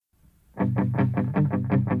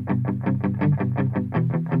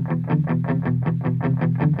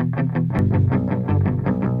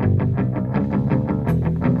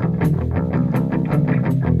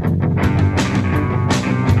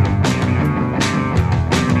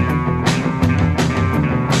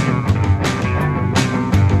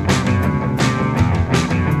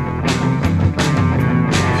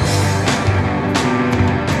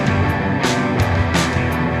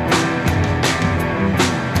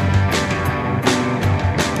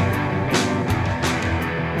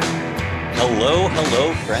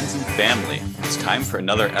Hello, friends and family. It's time for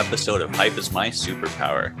another episode of Hype is My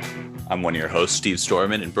Superpower. I'm one of your hosts, Steve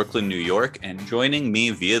Storman in Brooklyn, New York, and joining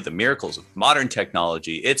me via the miracles of modern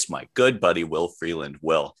technology, it's my good buddy, Will Freeland.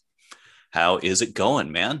 Will, how is it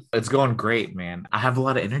going, man? It's going great, man. I have a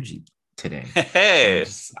lot of energy today. Hey,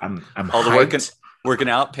 I'm all the hyped. working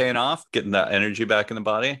out, paying off, getting that energy back in the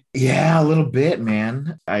body. Yeah, a little bit,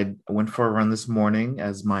 man. I went for a run this morning,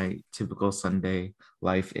 as my typical Sunday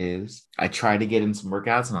life is. I try to get in some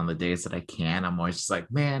workouts, and on the days that I can, I'm always just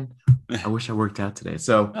like, man, I wish I worked out today.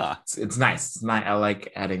 So it's nice. It's nice. I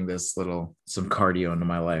like adding some cardio into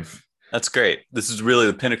my life. That's great. This is really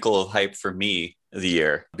the pinnacle of hype for me of the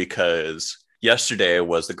year, because yesterday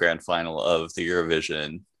was the grand final of the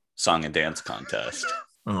Eurovision Song and Dance Contest.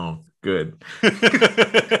 Oh, good.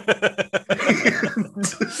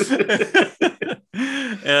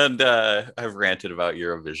 And I've ranted about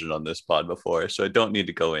Eurovision on this pod before, so I don't need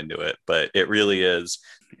to go into it, but it really is.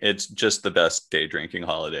 It's just the best day drinking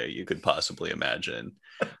holiday you could possibly imagine.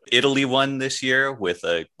 Italy won this year with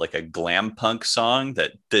a glam punk song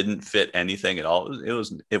that didn't fit anything at all.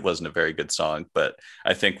 It wasn't a very good song, but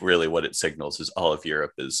I think really what it signals is all of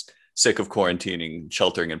Europe is sick of quarantining,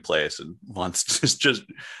 sheltering in place, and wants to just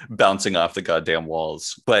bouncing off the goddamn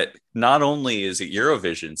walls. But not only is it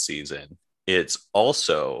Eurovision season, it's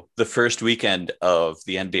also the first weekend of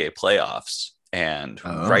the NBA playoffs. And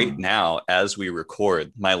right now, as we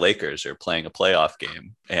record, my Lakers are playing a playoff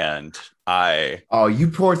game. And Oh, you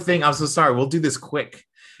poor thing. I'm so sorry. We'll do this quick.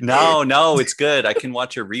 No, it's good. I can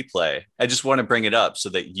watch a replay. I just want to bring it up so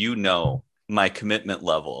that you know my commitment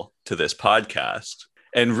level to this podcast.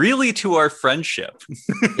 And really to our friendship.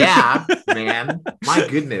 Yeah, man. My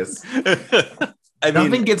goodness.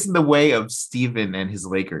 Nothing gets in the way of Steven and his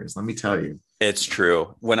Lakers, let me tell you. It's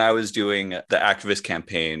true. When I was doing the activist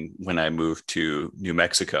campaign, when I moved to New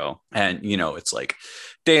Mexico, and, it's like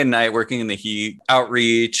day and night working in the heat,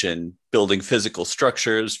 outreach and building physical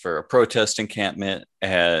structures for a protest encampment,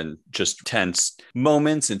 and just tense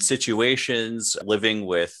moments and situations, living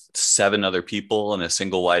with 7 other people in a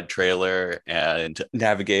single wide trailer and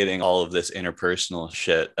navigating all of this interpersonal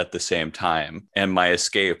shit at the same time. And my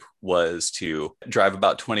escape was to drive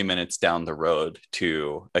about 20 minutes down the road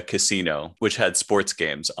to a casino, which had sports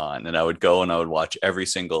games on. And I would go and I would watch every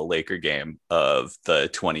single Laker game of the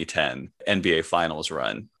 2010 NBA Finals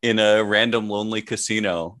run in a random lonely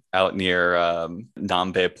casino out near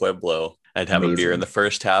Nambe Pueblo. I'd have a beer in the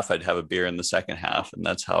first half. I'd have a beer in the second half. And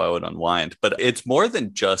that's how I would unwind. But it's more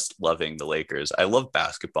than just loving the Lakers. I love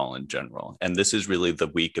basketball in general. And this is really the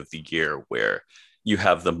week of the year where you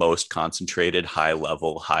have the most concentrated, high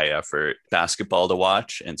level, high effort basketball to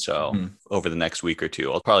watch. And so over the next week or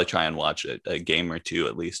two, I'll probably try and watch a game or two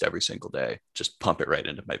at least every single day. Just pump it right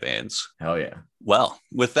into my veins. Hell yeah. Well,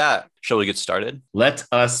 with that, shall we get started? Let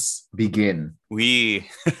us begin.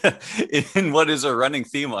 In what is a running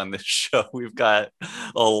theme on this show, we've got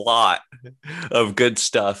a lot of good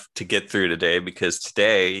stuff to get through today, because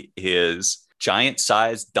today is Giant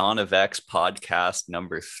Size Dawn of X podcast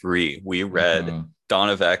number 3. We read Dawn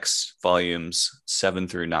of X volumes 7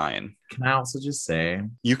 through 9. Can I also just say?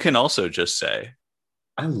 You can also just say.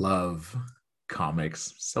 I love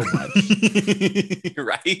comics so much.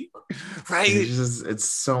 Right? It's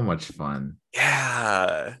so much fun.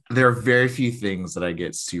 Yeah. There are very few things that I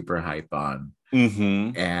get super hype on.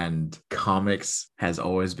 And comics has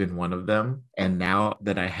always been one of them. And now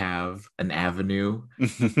that I have an avenue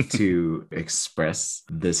to express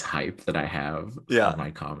this hype that I have on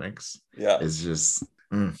my comics, it's just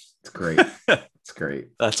it's great. It's great.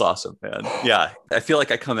 That's awesome, man. Yeah, I feel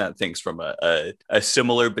like I come at things from a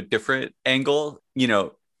similar but different angle.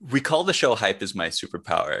 We call the show Hype is My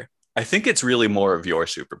Superpower. I think it's really more of your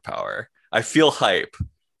superpower. I feel hype,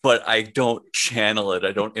 but I don't channel it.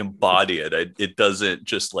 I don't embody it. It doesn't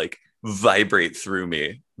just like vibrate through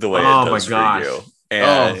me the way it does for you.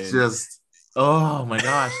 And oh my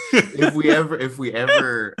gosh.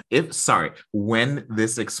 When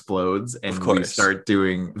this explodes and we start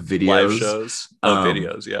doing videos, live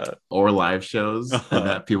shows, or live shows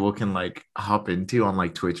that people can like hop into on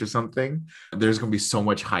like Twitch or something, there's gonna be so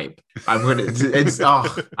much hype.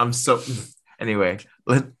 Anyway,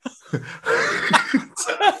 we're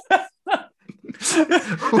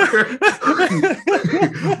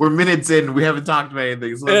minutes in. We haven't talked about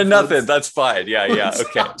anything. So nothing. That's fine. Yeah.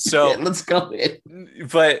 Okay. So let's go in.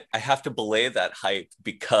 But I have to belay that hype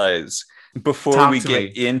because before Talk we to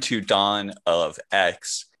get me. into Dawn of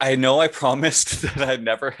X, I know I promised that I'd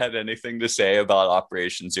never had anything to say about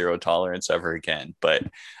Operation Zero Tolerance ever again, but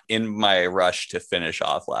in my rush to finish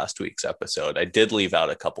off last week's episode, I did leave out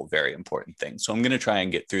a couple very important things. So I'm going to try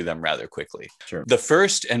and get through them rather quickly. Sure. The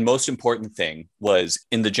first and most important thing was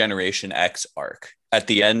in the Generation X arc. At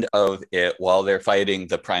the end of it, while they're fighting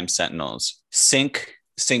the Prime Sentinels,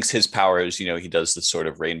 Syncs his powers. He does this sort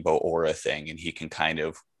of rainbow aura thing, and he can kind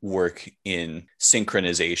of work in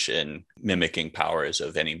synchronization, mimicking powers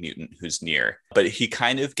of any mutant who's near. But he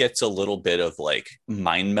kind of gets a little bit of like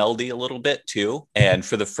mind meldy a little bit too. And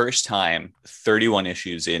for the first time, 31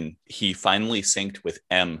 issues in, he finally synced with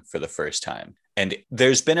M for the first time. And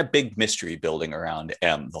there's been a big mystery building around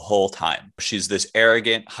M the whole time. She's this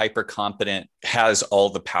arrogant, hyper competent, has all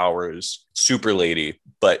the powers, super lady,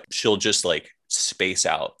 but she'll just like space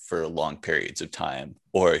out for long periods of time,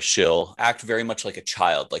 or she'll act very much like a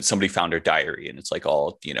child, like somebody found her diary and it's like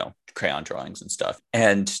all crayon drawings and stuff.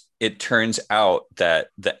 And it turns out that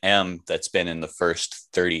the M that's been in the first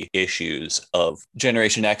 30 issues of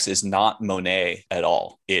Generation X is not Monet at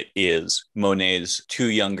all. It is Monet's two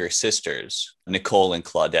younger sisters, Nicole and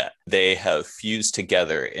Claudette. They have fused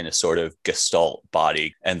together in a sort of gestalt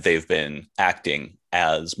body, and they've been acting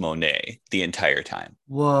as Monet the entire time.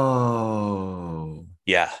 Whoa.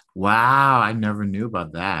 Yeah. Wow. I never knew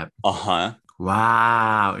about that. Uh-huh.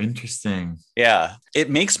 Wow. Interesting. Yeah. It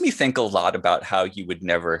makes me think a lot about how you would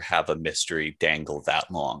never have a mystery dangle that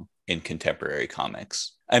long in contemporary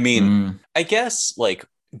comics. I mean, I guess like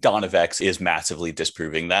Dawn of X is massively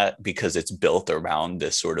disproving that, because it's built around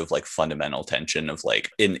this sort of like fundamental tension of like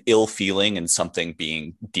an ill feeling and something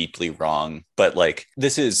being deeply wrong. But like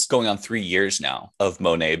this is going on 3 years now of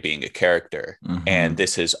Monet being a character. And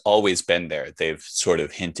this has always been there. They've sort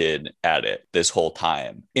of hinted at it this whole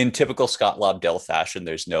time. In typical Scott Lobdell fashion,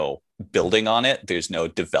 there's no building on it. There's no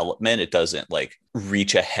development. It doesn't like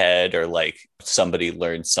reach ahead, or like somebody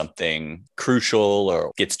learns something crucial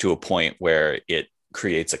or gets to a point where it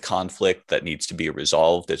creates a conflict that needs to be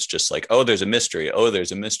resolved. It's just like, oh, there's a mystery. Oh,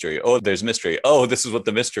 there's a mystery. Oh, there's a mystery. Oh, this is what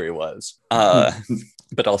the mystery was.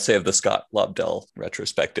 But I'll save the Scott Lobdell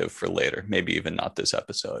retrospective for later, maybe even not this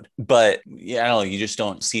episode. But yeah, you just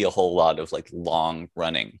don't see a whole lot of like long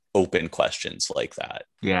running open questions like that.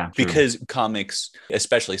 Yeah. True. Because comics,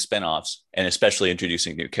 especially spinoffs and especially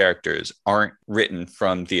introducing new characters, aren't written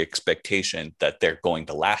from the expectation that they're going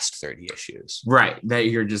to last 30 issues. Right. That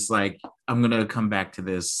you're just like, I'm going to come back to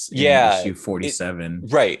this in issue 47.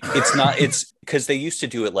 Right. It's not, it's because they used to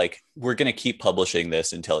do it like, we're going to keep publishing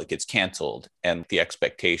this until it gets canceled. And the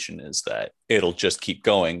expectation is that it'll just keep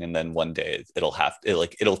going. And then one day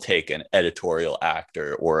it'll take an editorial act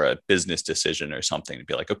or a business decision or something to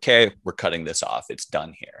be like, okay, we're cutting this off. It's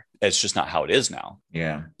done here. It's just not how it is now.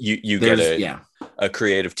 Yeah. You get a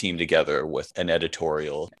creative team together with an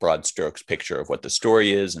editorial broad strokes picture of what the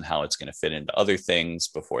story is and how it's going to fit into other things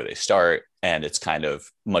before they start. And it's kind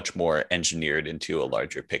of much more engineered into a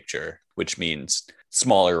larger picture, which means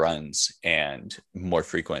smaller runs and more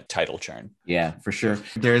frequent title churn. Yeah, for sure.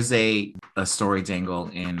 There's a story dangle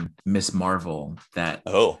in Miss Marvel that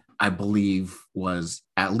I believe was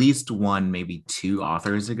at least one, maybe two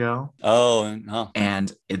authors ago. Oh, no.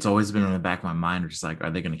 And it's always been in the back of my mind, just like, are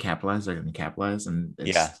they going to capitalize? They're going to capitalize. And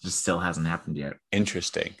it just still hasn't happened yet.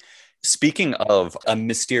 Interesting. Speaking of a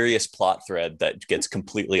mysterious plot thread that gets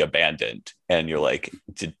completely abandoned, and you're like,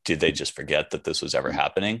 did they just forget that this was ever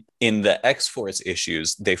happening? In the X-Force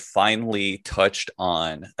issues, they finally touched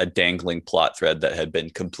on a dangling plot thread that had been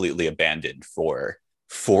completely abandoned for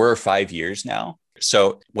 4 or 5 years now.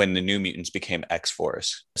 So when the New Mutants became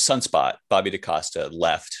X-Force, Sunspot, Bobby DaCosta,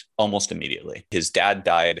 left almost immediately. His dad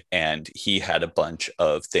died, and he had a bunch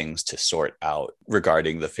of things to sort out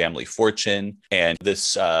regarding the family fortune. And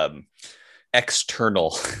this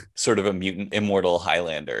external sort of a mutant immortal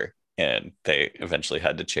Highlander. And they eventually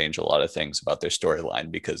had to change a lot of things about their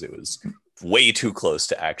storyline because it was way too close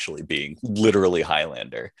to actually being literally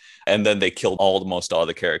Highlander. And then they killed almost all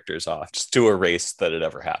the characters off just to erase that it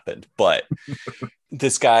ever happened. But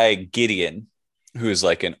this guy, Gideon, who's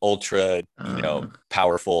like an ultra,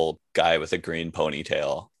 powerful guy with a green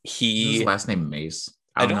ponytail. His last name Mace.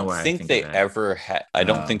 I don't think they ever had. I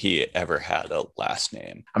don't think he ever had a last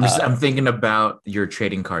name. I'm thinking about your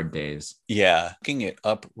trading card days. Yeah, looking it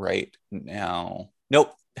up right now.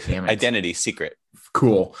 Nope. Damn it. Identity secret.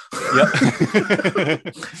 Cool.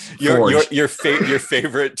 Yep. your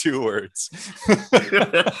favorite 2 words.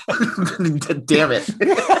 Damn it.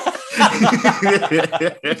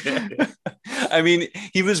 I mean,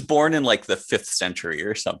 he was born in like the 5th century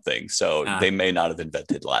or something, so they may not have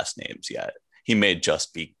invented last names yet. He may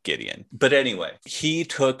just be Gideon. But anyway, he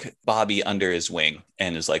took Bobby under his wing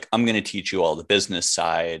and is like, I'm going to teach you all the business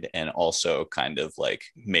side and also kind of like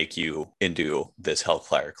make you into this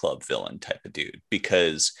Hellfire Club villain type of dude,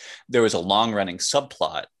 because there was a long running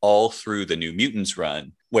subplot all through the New Mutants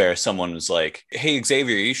run where someone was like, hey,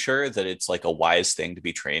 Xavier, are you sure that it's like a wise thing to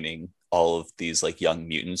be training all of these like young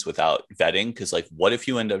mutants without vetting? Because like, what if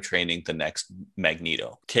you end up training the next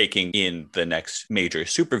Magneto, taking in the next major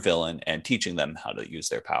supervillain and teaching them how to use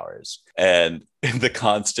their powers? And the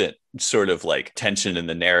constant sort of like tension in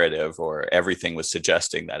the narrative, or everything was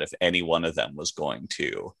suggesting that if any one of them was going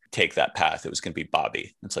to take that path, it was going to be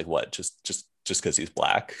Bobby. It's like, what? Just because he's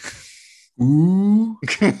black? Ooh.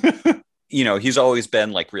 You know, he's always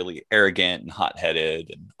been like really arrogant and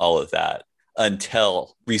hot-headed and all of that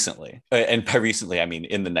until recently. And by recently, I mean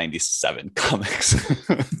in the 97 comics.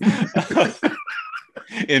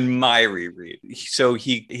 In my reread. So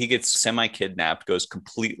he gets semi-kidnapped, goes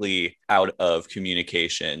completely out of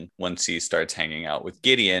communication once he starts hanging out with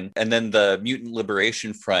Gideon. And then the Mutant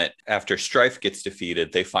Liberation Front, after Strife gets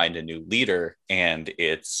defeated, they find a new leader, and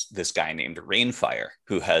it's this guy named Rainfire,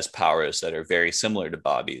 who has powers that are very similar to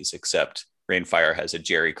Bobby's, except Rainfire has a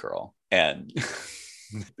Jerry curl. And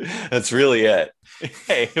that's really it.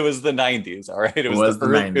 Hey, it was the 90s, all right? It was the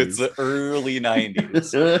 90s. It's the early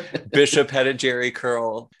 90s. Bishop had a Jerry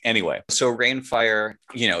curl. Anyway, so Rainfire,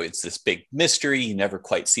 you know, it's this big mystery. You never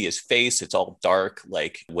quite see his face. It's all dark,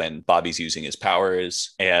 like when Bobby's using his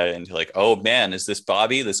powers. And you're like, oh man, is this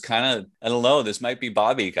Bobby? This kind of, I don't know, this might be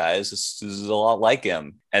Bobby, guys. This is a lot like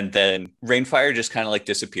him. And then Rainfire just kind of like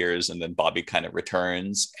disappears, and then Bobby kind of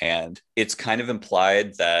returns. And it's kind of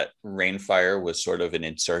implied that Rainfire was sort of an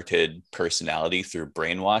inserted personality through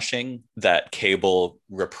brainwashing that Cable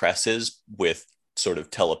represses with sort of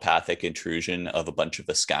telepathic intrusion of a bunch of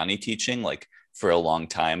Askani teaching. Like for a long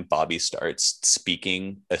time, Bobby starts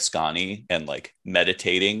speaking Askani and like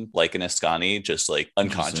meditating like an Askani, just like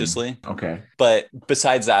unconsciously. Okay. But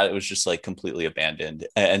besides that, it was just like completely abandoned.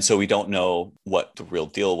 And so we don't know what the real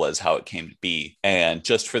deal was, how it came to be. And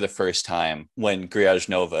just for the first time, when Griage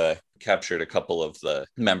Nova captured a couple of the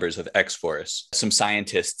members of X-Force, some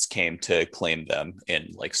scientists came to claim them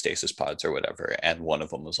in like stasis pods or whatever. And one of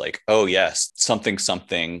them was like, oh yes, something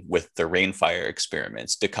with the Rainfire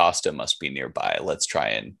experiments. DaCosta must be nearby. Let's try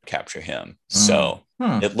and capture him. So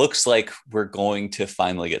it looks like we're going to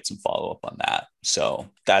finally get some follow-up on that. So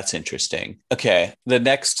that's interesting. Okay. The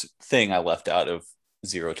next thing I left out of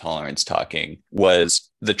Zero Tolerance talking was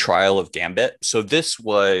the trial of Gambit. So this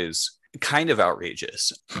was kind of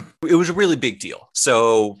outrageous. It was a really big deal.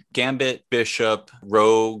 So Gambit, Bishop,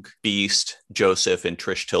 Rogue, Beast, Joseph, and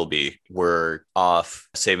Trish Tilby were off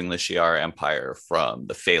saving the Shi'ar Empire from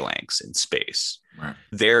the Phalanx in space. Right.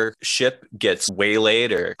 Their ship gets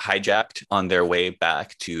waylaid or hijacked on their way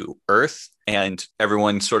back to Earth, and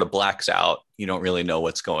everyone sort of blacks out. You don't really know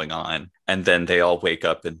what's going on. And then they all wake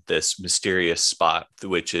up in this mysterious spot,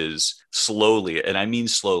 which is slowly, and I mean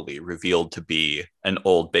slowly, revealed to be an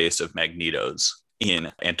old base of Magneto's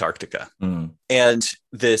in Antarctica. And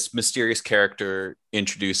this mysterious character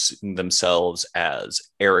introducing themselves as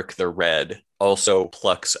Eric the Red also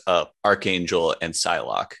plucks up Archangel and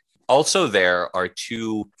Psylocke. Also, there are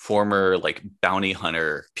two former like bounty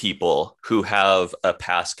hunter people who have a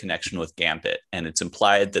past connection with Gambit, and it's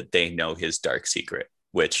implied that they know his dark secret,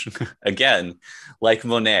 which again, like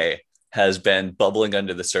Monet, has been bubbling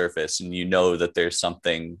under the surface, and you know that there's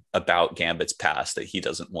something about Gambit's past that he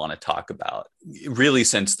doesn't want to talk about. Really,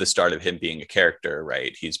 since the start of him being a character,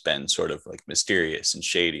 right? He's been sort of like mysterious and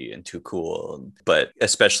shady and too cool, but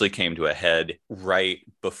especially came to a head right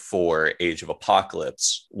before Age of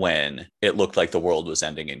Apocalypse, when it looked like the world was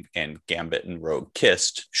ending and Gambit and Rogue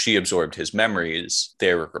kissed. She absorbed his memories.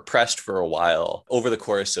 They were repressed for a while. Over the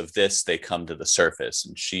course of this, they come to the surface,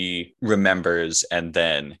 and she remembers, and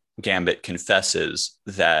then Gambit confesses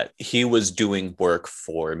that he was doing work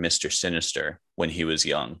for Mr. Sinister when he was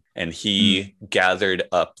young, and he gathered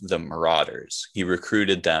up the Marauders. He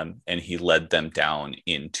recruited them, and he led them down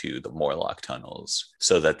into the Morlock tunnels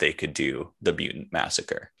so that they could do the mutant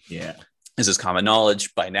massacre. Yeah. This is common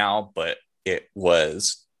knowledge by now, but it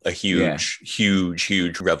was a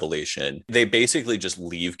huge revelation. They basically just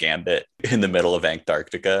leave Gambit in the middle of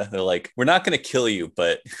Antarctica. They're like, we're not going to kill you,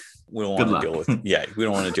 but We don't Good want to luck. deal with, we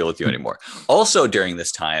don't want to deal with you anymore. Also, during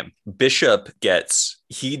this time, Bishop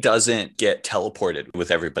he doesn't get teleported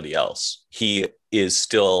with everybody else. He is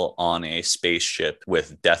still on a spaceship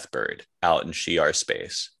with Deathbird out in Shi'ar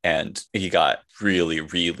space. And he got really,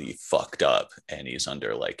 really fucked up and he's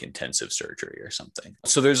under like intensive surgery or something.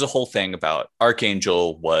 So there's a whole thing about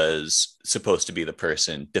Archangel was supposed to be the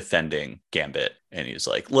person defending Gambit. And he's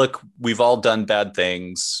like, look, we've all done bad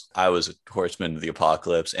things. I was a horseman of the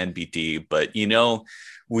apocalypse, NBD, but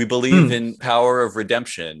we believe in power of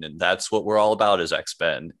redemption, and that's what we're all about as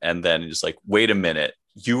X-Men. And then he's like, wait a minute,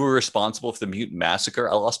 you were responsible for the mutant massacre?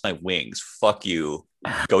 I lost my wings. Fuck you.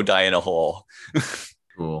 Go die in a hole.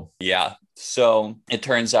 Cool. Yeah. So it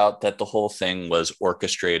turns out that the whole thing was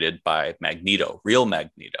orchestrated by Magneto, real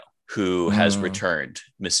Magneto, who has returned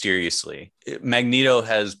mysteriously. Magneto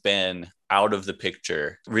has been out of the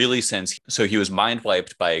picture really so he was mind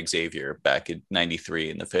wiped by Xavier back in 93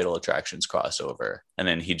 in the Fatal Attractions crossover. And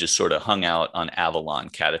then he just sort of hung out on Avalon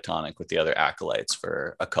catatonic with the other acolytes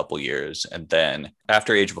for a couple years. And then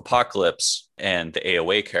after Age of Apocalypse and the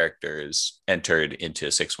AOA characters entered into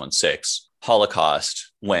 616,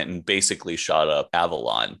 Holocaust went and basically shot up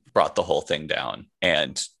Avalon, brought the whole thing down.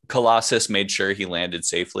 And Colossus made sure he landed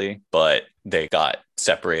safely, but they got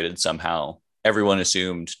separated somehow. Everyone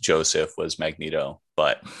assumed Joseph was Magneto,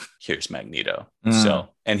 but here's Magneto. So,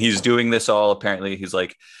 and he's doing this all, apparently. He's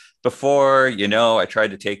like, before, I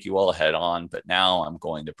tried to take you all head on, but now I'm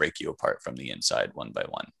going to break you apart from the inside one by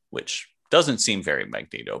one, which doesn't seem very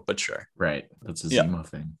Magneto, but sure. Right. That's a Zemo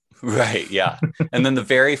thing. Right. Yeah. And then the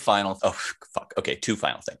very final, okay. Two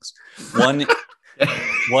final things.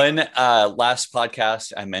 One last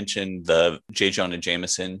podcast, I mentioned the J. Jonah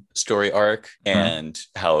Jameson story arc and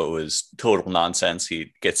how it was total nonsense.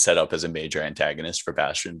 He gets set up as a major antagonist for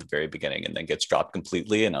Bastion at the very beginning and then gets dropped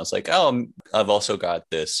completely. And I was like, I've also got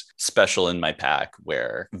this special in my pack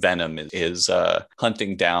where Venom is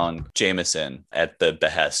hunting down Jameson at the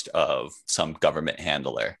behest of some government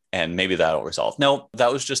handler. And maybe that'll resolve. No,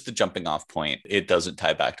 that was just the jumping off point. It doesn't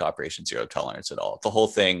tie back to Operation Zero Tolerance at all. The whole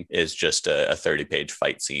thing is just a 30-page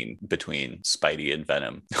fight scene between Spidey and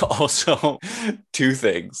Venom. Also, two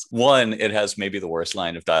things. One, it has maybe the worst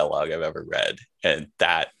line of dialogue I've ever read. And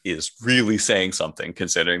that is really saying something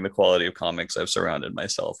considering the quality of comics I've surrounded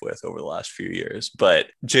myself with over the last few years. But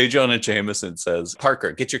J. Jonah Jameson says,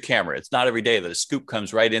 Parker, get your camera. It's not every day that a scoop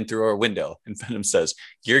comes right in through our window. And Venom says,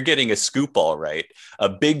 you're getting a scoop, all right. A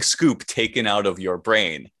big scoop taken out of your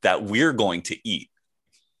brain that we're going to eat.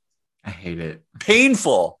 I hate it.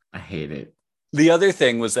 Painful. I hate it. The other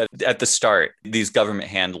thing was that at the start, these government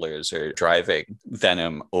handlers are driving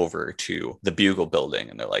Venom over to the Bugle building.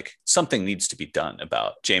 And they're like, something needs to be done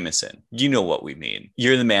about Jameson. You know what we mean.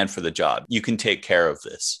 You're the man for the job. You can take care of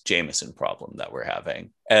this Jameson problem that we're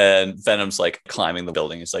having. And Venom's like climbing the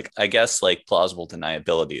building. He's like, I guess like plausible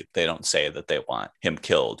deniability. They don't say that they want him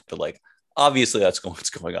killed, but like, obviously that's what's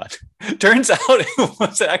going on. Turns out it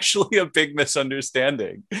was actually a big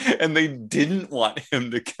misunderstanding and they didn't want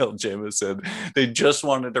him to kill Jameson. They just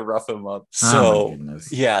wanted to rough him up. So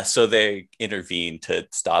so they intervened to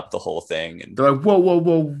stop the whole thing. And they're like,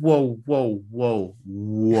 whoa.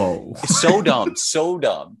 So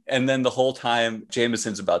dumb. And then the whole time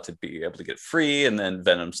Jameson's about to be able to get free. And then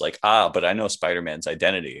Venom's like, but I know Spider-Man's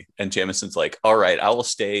identity. And Jameson's like, all right, I will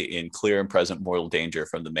stay in clear and present mortal danger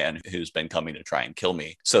from the man who's been coming to try and kill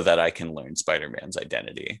me so that I can learn Spider-Man's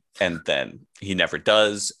identity. And then he never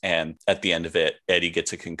does. And at the end of it, Eddie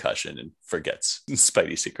gets a concussion and forgets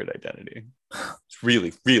Spidey's secret identity. It's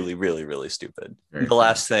really, really, really, really stupid. The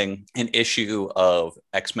last thing, an issue of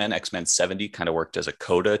X-Men 70 kind of worked as a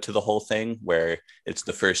coda to the whole thing, where it's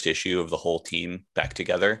the first issue of the whole team back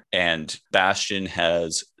together. And Bastion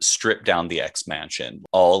has stripped down the X-Mansion,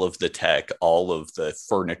 all of the tech, all of the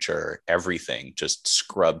furniture, everything just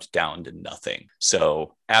scrubbed down to nothing.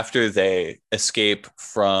 So after they escape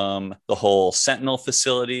from the whole Sentinel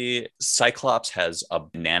facility, Cyclops has a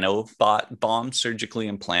nanobot bomb surgically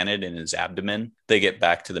implanted in his abdomen. They get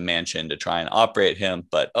back to the mansion to try and operate him,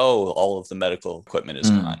 but all of the medical equipment is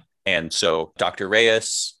gone. And so Dr.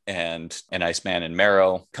 Reyes and Iceman and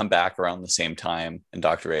Marrow come back around the same time. And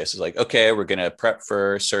Dr. Reyes is like, okay, we're going to prep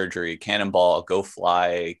for surgery, Cannonball, go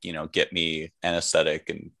fly, get me anesthetic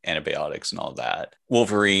and antibiotics and all that.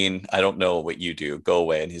 Wolverine, I don't know what you do, go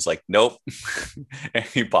away. And he's like, nope. And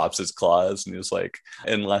he pops his claws and he's like,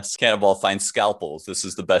 unless Cannonball finds scalpels, this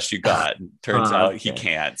is the best you got. And turns out he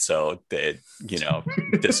can't. So they,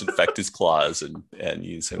 disinfect his claws and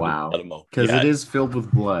use him. Wow. Because it is filled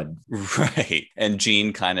with blood. Right. And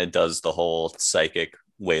Jean kind of does the whole psychic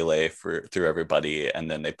waylay through everybody, and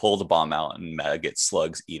then they pull the bomb out and maggot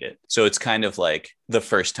slugs eat it. So it's kind of like the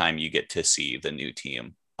first time you get to see the new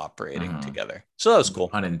team operating together. So that was cool.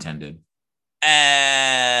 Unintended.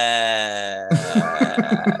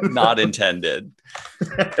 Not intended.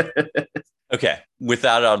 Okay, with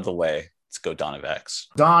that out of the way, let's go Dawn of X.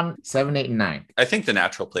 Dawn 7, 8, and 9. I think the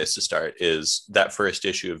natural place to start is that first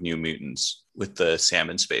issue of New Mutants with the Sam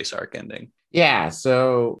in Space arc ending. Yeah,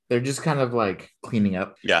 so they're just kind of like cleaning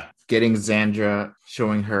up. Yeah. Getting Xandra,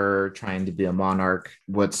 showing her trying to be a monarch.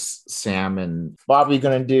 What's Sam and Bobby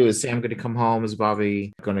going to do? Is Sam going to come home? Is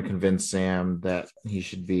Bobby going to convince Sam that he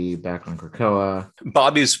should be back on Krakoa?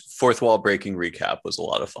 Bobby's fourth wall breaking recap was a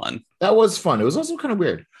lot of fun. That was fun. It was also kind of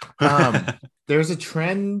weird. There's a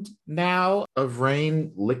trend now of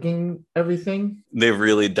Reign licking everything. They've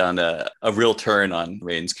really done a real turn on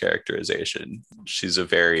Reign's characterization. She's a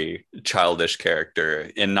very childish character,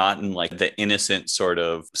 and not in like the innocent sort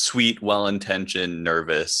of sweet, well-intentioned,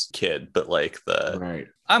 nervous kid, but like right.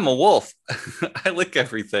 I'm a wolf. I lick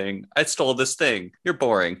everything. I stole this thing. You're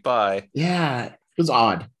boring. Bye. Yeah. It was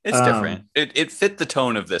odd. It's different. It fit the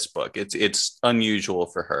tone of this book. It's unusual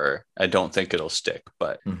for her. I don't think it'll stick,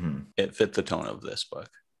 but it fit the tone of this book.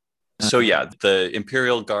 So yeah, the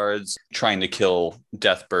Imperial Guards trying to kill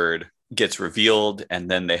Deathbird gets revealed,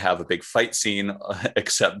 and then they have a big fight scene,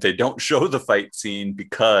 except they don't show the fight scene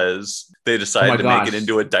because they decided to make it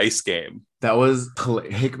into a dice game. That was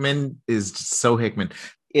Hickman is so Hickman.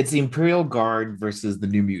 It's the Imperial Guard versus the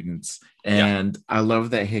New Mutants. And I love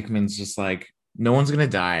that Hickman's just like, no one's going to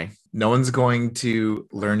die. No one's going to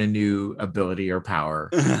learn a new ability or power.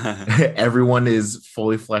 Everyone is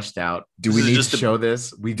fully fleshed out. Do we need to show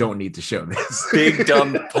this? We don't need to show this. Big,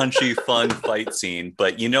 dumb, punchy, fun fight scene.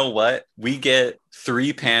 But you know what? We get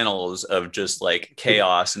 3 panels of just like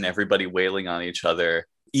chaos and everybody wailing on each other.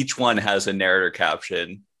 Each one has a narrator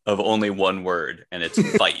caption of only one word, and it's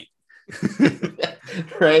fight.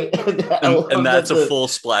 Right. And that's a full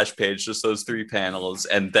splash page, just those 3 panels.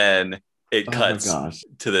 And then it cuts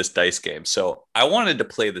to this dice game. So I wanted to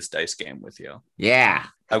play this dice game with you. Yeah.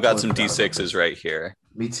 I've got some D6s right here.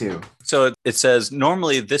 Me too. So it says,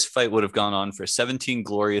 normally this fight would have gone on for 17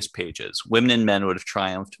 glorious pages. Women and men would have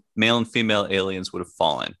triumphed. Male and female aliens would have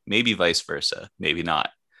fallen. Maybe vice versa. Maybe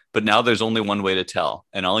not. But now there's only one way to tell.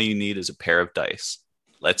 And all you need is a pair of dice.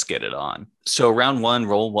 Let's get it on. So round 1,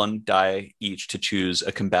 roll 1 die each to choose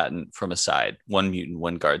a combatant from a side. 1 mutant,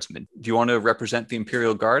 1 guardsman. Do you want to represent the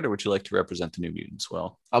Imperial Guard, or would you like to represent the New Mutants?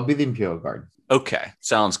 Well, I'll be the Imperial Guard. Okay,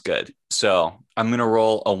 sounds good. So I'm going to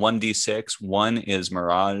roll a 1d6. 1 is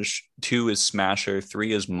Mirage, 2 is Smasher,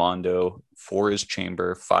 3 is Mondo, 4 is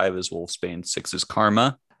Chamber, 5 is Wolfsbane, 6 is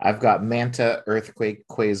Karma. I've got Manta, Earthquake,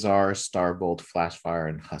 Quasar, Starbolt, Flashfire,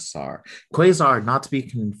 and Hussar. Quasar, not to be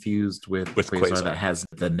confused with Quasar that has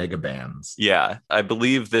the negabands. Yeah, I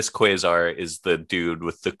believe this Quasar is the dude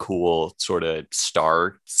with the cool sort of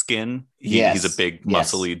star skin. He's a big,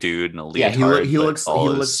 muscly dude and a leotard. He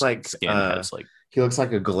looks like skin has like he looks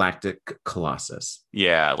like a galactic colossus.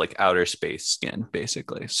 Yeah, like outer space skin,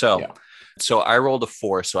 basically. So I rolled a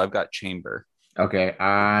 4, so I've got Chamber. Okay,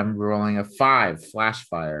 I'm rolling a 5,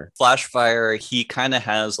 Flashfire. Flashfire, he kind of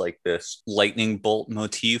has like this lightning bolt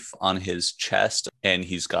motif on his chest, and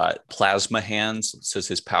he's got plasma hands. It says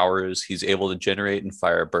his powers, he's able to generate and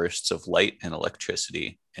fire bursts of light and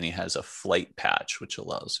electricity, and he has a flight patch, which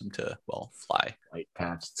allows him to, well, fly. Flight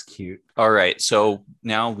patch, it's cute. All right, so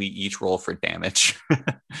now we each roll for damage.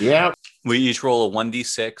 Yeah. We each roll a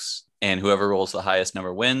 1d6. And whoever rolls the highest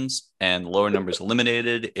number wins, and the lower number is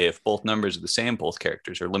eliminated. If both numbers are the same, both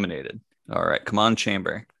characters are eliminated. All right, come on,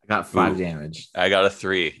 Chamber. I got 5 damage. I got a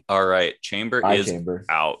 3. All right, Chamber is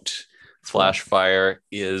out. Flashfire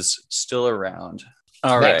is still around.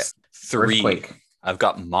 All right, 3. Earthquake. I've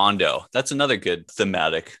got Mondo. That's another good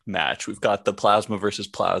thematic match. We've got the plasma versus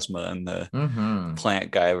plasma and the plant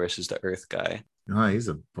guy versus the earth guy. Oh, he's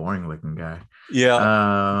a boring looking guy.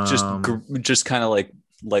 Yeah, just kind of like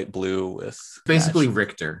light blue with basically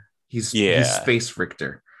Richter. He's Space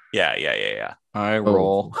Richter. Yeah. I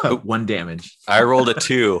roll 1 damage. I rolled a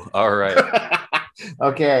 2. All right.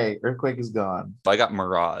 Okay, Earthquake is gone. I got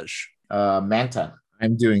Mirage. Manta.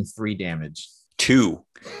 I'm doing 3 damage. 2.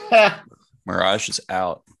 Mirage is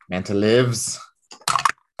out. Manta lives.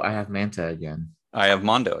 I have Manta again. I have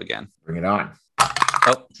Mondo again. Bring it on.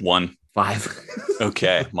 Oh, 1. 5.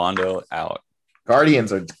 Okay, Mondo out.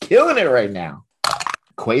 Guardians are killing it right now.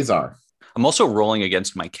 Quasar. I'm also rolling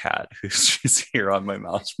against my cat, who's just here on my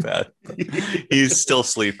mouse pad. He's still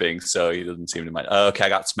sleeping, so he doesn't seem to mind. Okay, I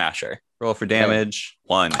got Smasher. Roll for damage.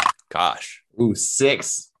 1. Gosh. Ooh,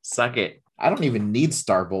 6. Suck it. I don't even need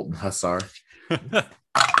Starbolt and Hussar.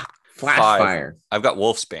 Flash 5. fire. I've got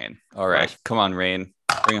Wolfsbane. All right. Come on, Rain.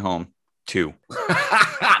 Bring it home. 2.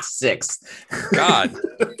 6. God.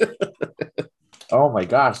 Oh my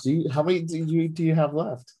gosh. How many do you have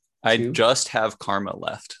left? 2? I just have Karma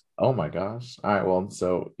left. Oh my gosh. All right. Well,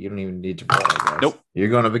 so you don't even need to roll, I guess. Nope. You're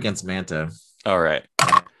going up against Manta. All right.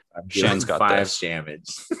 Shan's got 5 this. damage.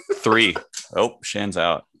 3. Oh, Shan's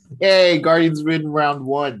out. Yay, Guardians win round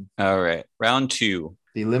 1. All right. Round 2.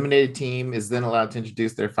 The eliminated team is then allowed to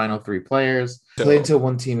introduce their final 3 players. So- Play until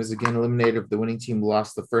one team is again eliminated. If the winning team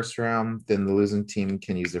lost the first round, then the losing team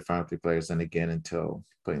can use their final 3 players and again until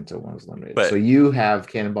one is eliminated. But- so you have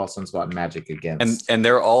Cannonball, Sunspot, and Magic against. And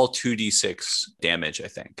they're all 2d6 damage, I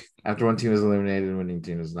think. After one team is eliminated, the winning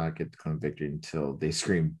team does not get to claim victory until they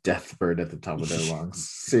scream Deathbird at the top of their lungs.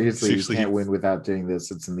 Seriously, you can't win without doing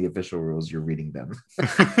this. It's in the official rules. You're reading them.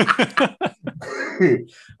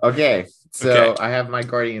 Okay, so I have my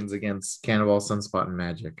Guardians against Cannonball, Sunspot, and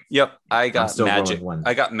Magic. Yep, I got still Magic. rolling 1.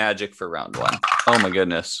 I got Magic for round 1. Oh my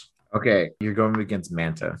goodness. Okay, you're going against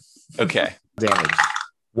Manta. Okay. Damage.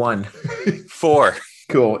 1. 4.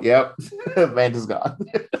 Cool. Yep. Manta's gone.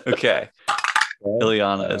 Okay.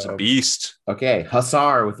 Ileana is a beast Okay,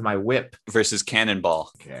 Hussar with my whip. versus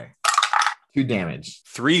Cannonball. Okay. 2 damage.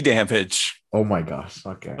 3 damage. Oh my gosh.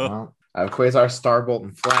 Okay. Well, I have Quasar, Starbolt,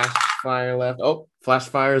 and Flash Fire left. Oh, Flash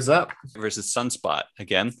Fire's up. Versus Sunspot.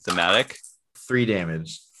 Again, thematic. 3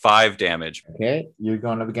 damage. 5 damage Okay, you're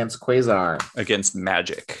going up against Quasar. against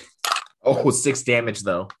Magic. Oh, 6 damage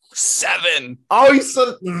though. 7. Oh, you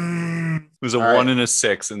said It was a All 1 right. and a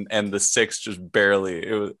 6, and the 6 just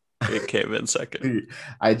barely. It came in second.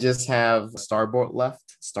 I just have Starbolt left.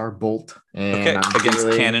 Starbolt. And Okay, I'm against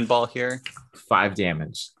dealing Cannonball here. 5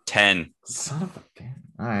 damage. 10. Son of a damn.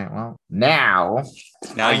 All right, well, now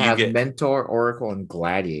Now I you have get. Mentor, Oracle, and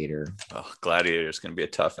Gladiator. Oh, Gladiator's going to be a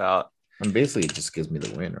tough out. And basically, it just gives me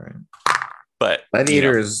the win, right? But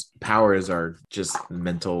Gladiator's powers are just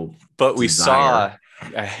mental. we desire.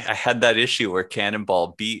 saw. I had that issue where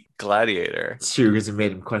Cannonball beat Gladiator. It's true because it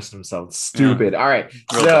made him question himself. Stupid. All right,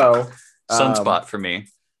 Real so Sunspot for me.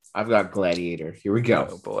 I've got Gladiator. Here we go.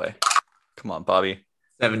 Oh boy. Come on, Bobby.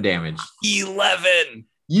 7 damage. 11.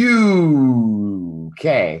 You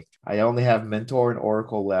okay? I only have Mentor and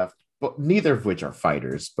Oracle left, but neither of which are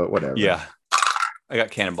fighters. But whatever. Yeah. I got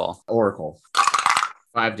Cannonball. Oracle.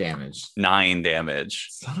 5 damage. 9 damage.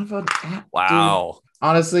 Son of a Wow. Dude.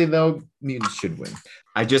 Honestly, though, mutants should win.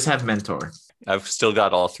 I just have Mentor. I've still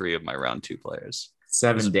got all 3 of my round 2 players.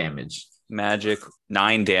 7 damage. Magic,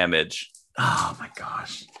 9 damage. Oh my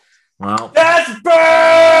gosh. Well, That's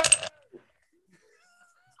bad.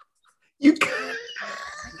 you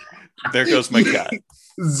There goes my cat.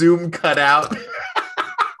 Zoom cut out.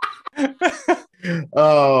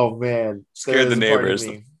 Oh man, Scared the There's a part of neighbors.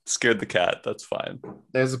 me- Scared the cat. That's fine.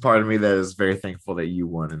 There's a part of me that is very thankful that you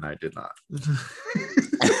won and I did not.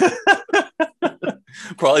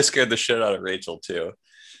 Probably scared the shit out of Rachel too.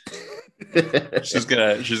 She's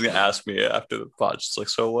gonna ask me after the pod. She's like,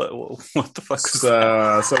 so what the fuck was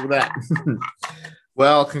that? So that.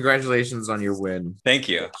 Well, congratulations on your win. Thank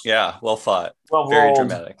you. Yeah, well fought. Well Very rolled.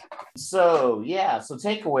 dramatic. So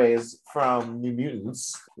takeaways from New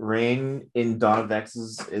Mutants. Rain in Dawn of X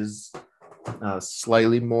is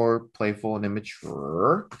slightly more playful and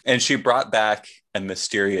immature. And she brought back a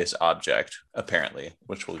mysterious object, apparently,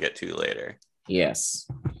 which we'll get to later. Yes.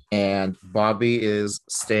 And Bobby is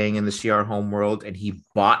staying in the Shi'ar homeworld, and he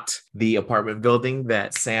bought the apartment building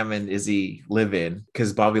that Sam and Izzy live in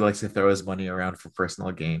because Bobby likes to throw his money around for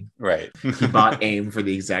personal gain. Right. He bought AIM for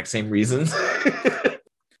the exact same reasons.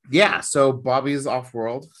 Yeah, so Bobby's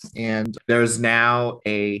off-world, and there's now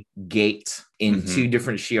a gate in 2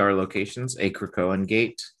 different Shi'ar locations, a Krakoan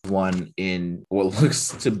gate, one in what looks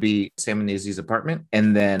to be Sam and Izzy's apartment,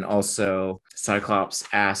 and then also Cyclops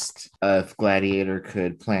asked if Gladiator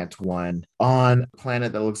could plant one on a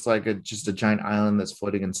planet that looks like just a giant island that's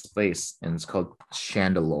floating in space, and it's called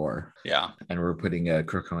Chandelure, Yeah. and we're putting a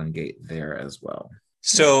Krakoan gate there as well.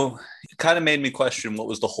 So it kind of made me question what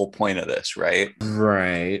was the whole point of this, right?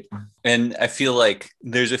 Right. And I feel like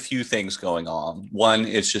there's a few things going on. One,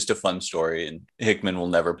 it's just a fun story, and Hickman will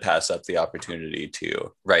never pass up the opportunity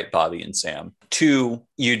to write Bobby and Sam. 2,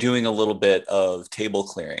 you're doing a little bit of table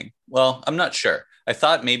clearing. Well, I'm not sure. I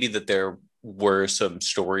thought maybe that there were some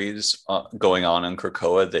stories going on in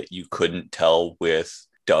Krakoa that you couldn't tell with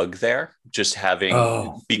Doug there, just having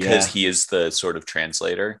because he is the sort of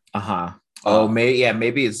translator. Uh-huh. Oh,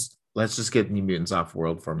 maybe it's let's just get New Mutants off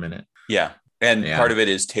world for a minute. Yeah. And Yeah. part of it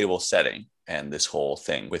is table setting. and this whole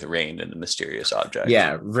thing with Rain and the mysterious object.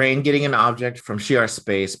 Yeah, Rain getting an object from Shi'ar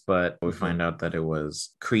space, but we find out that it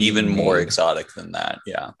was Kree even more made. exotic than that.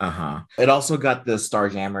 Yeah. It also got the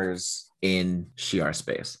Starjammers in Shi'ar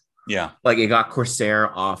space. Yeah. Like it got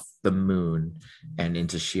Corsair off the moon and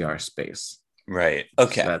into Shi'ar space. Right.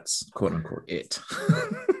 Okay. So that's quote unquote it.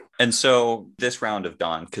 And so this round of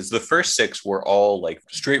Dawn, because the first 6 were all like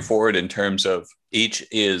straightforward in terms of each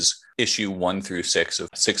is issue 1 through 6 of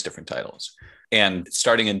 6 different titles. And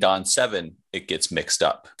starting in Dawn 7, it gets mixed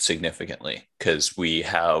up significantly because we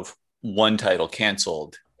have one title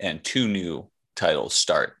canceled and 2 new titles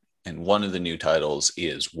start. And one of the new titles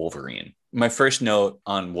is Wolverine. My first note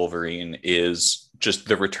on Wolverine is just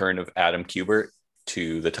the return of Adam Kubert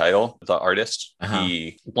to the title, the artist.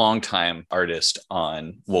 He longtime artist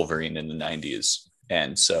on Wolverine in the 90s.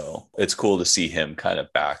 And so it's cool to see him kind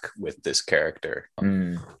of back with this character.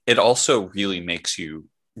 It also really makes you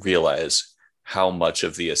realize how much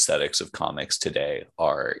of the aesthetics of comics today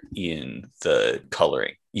are in the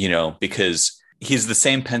coloring, you know, because he's the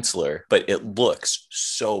same penciler, but it looks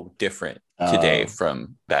so different today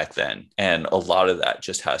from back then. And a lot of that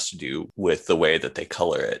just has to do with the way that they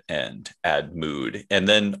color it and add mood. And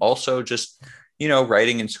then also just, you know,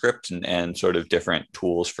 writing in script and sort of different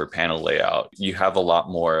tools for panel layout. You have a lot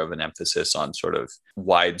more of an emphasis on sort of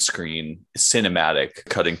widescreen cinematic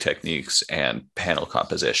cutting techniques and panel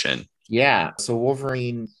composition. Yeah. So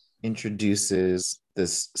Wolverine introduces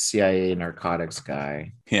this CIA narcotics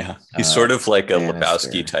guy. Yeah. He's sort of like a Bannister.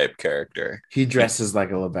 Lebowski type character. He dresses like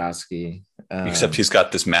a Lebowski. Except he's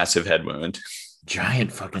got this massive head wound.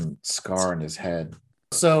 Giant fucking scar on his head.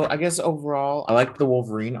 So I guess overall, I like the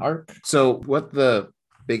Wolverine arc. So what the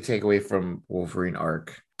big takeaway from Wolverine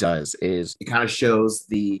arc does is it kind of shows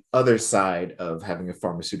the other side of having a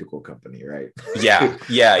pharmaceutical company, right? Yeah.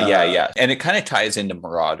 And it kind of ties into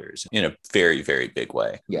Marauders in a very, very big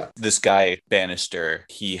way. Yeah. This guy, Bannister,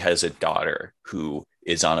 he has a daughter who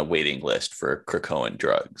is on a waiting list for Krakoan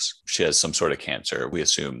drugs. She has some sort of cancer. We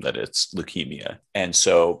assume that it's leukemia. And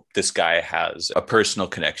so this guy has a personal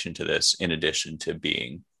connection to this in addition to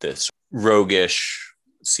being this roguish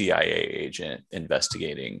CIA agent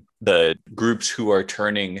investigating the groups who are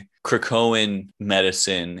turning Krakoan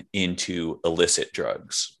medicine into illicit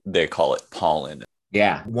drugs. They call it pollen.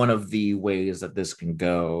 Yeah. One of the ways that this can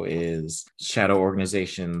go is shadow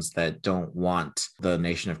organizations that don't want the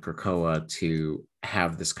nation of Krakoa to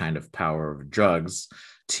have this kind of power of drugs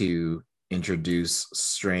to introduce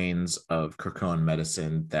strains of Krakoan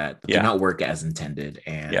medicine that do not work as intended.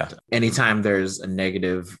 And anytime there's a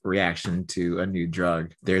negative reaction to a new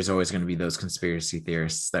drug, there's always going to be those conspiracy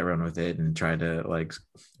theorists that run with it and try to like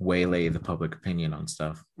waylay the public opinion on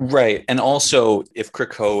stuff. Right. And also if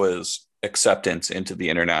Krakoa's acceptance into the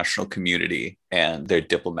international community and their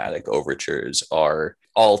diplomatic overtures are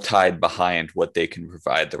all tied behind what they can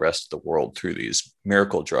provide the rest of the world through these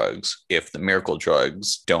miracle drugs. If the miracle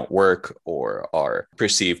drugs don't work or are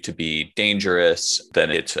perceived to be dangerous,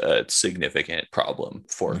 then it's a significant problem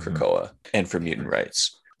for Krakoa and for mutant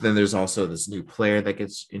rights. Then there's also this new player that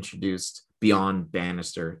gets introduced beyond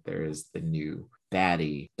Bannister. There is the new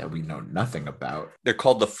baddie that we know nothing about. They're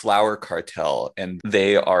called the Flower Cartel, and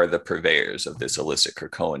they are the purveyors of this illicit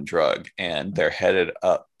Krakoan drug. And they're headed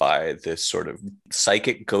up by this sort of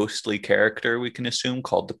psychic ghostly character, we can assume,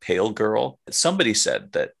 called the Pale Girl. Somebody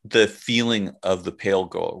said that the feeling of the Pale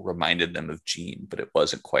Girl reminded them of Jean, but it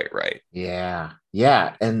wasn't quite right. Yeah.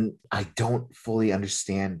 And I don't fully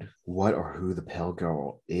understand what or who the Pale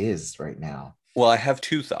Girl is right now. Well, I have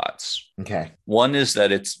 2 thoughts. Okay. One is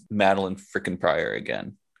that it's Madeline frickin' Pryor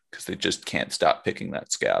again, because they just can't stop picking that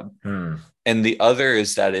scab. And the other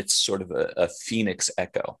is that it's sort of a Phoenix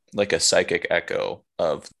echo, like a psychic echo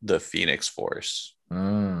of the Phoenix Force.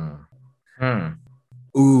 Ooh,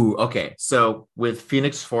 okay. So with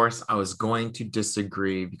Phoenix Force, I was going to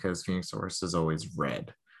disagree because Phoenix Force is always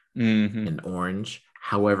red and orange.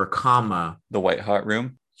 However, the White Hot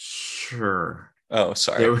Room? Sure. Oh,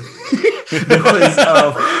 sorry. There was we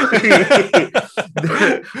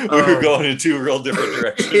were going in 2 real different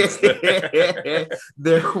directions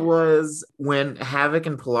there was when Havoc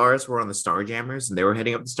and Polaris were on the Starjammers and they were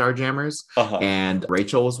heading up the Starjammers and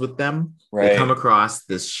Rachel was with them. They come across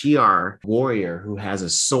this Shi'ar warrior who has a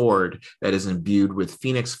sword that is imbued with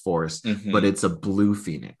Phoenix Force, but it's a blue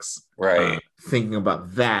Phoenix. Thinking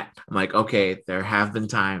about that, I'm like, okay, there have been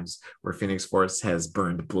times where Phoenix Force has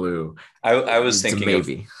burned blue. I was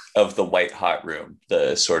thinking of the White Hot Room,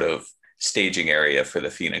 the sort of staging area for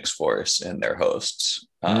the Phoenix Force and their hosts.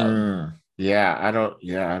 I don't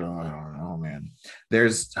know, man.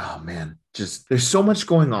 There's, oh man, just there's so much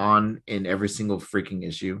going on in every single freaking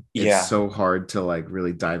issue. Yeah. It's so hard to like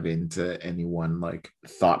really dive into any one like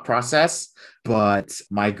thought process. But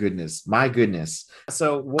my goodness.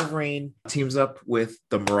 So Wolverine teams up with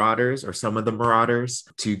the Marauders, or some of the Marauders,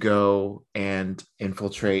 to go and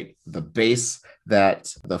infiltrate the base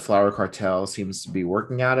that the Flower Cartel seems to be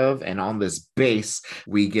working out of. And on this base,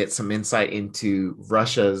 we get some insight into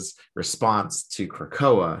Russia's response to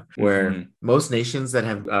Krakoa, where most nations that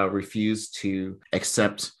have refused to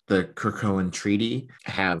accept the Krakoan Treaty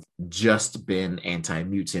have just been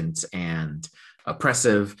anti-mutant and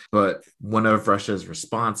oppressive, but one of Russia's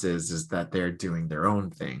responses is that they're doing their own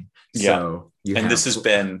thing. Yeah. So this has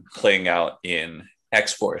been playing out in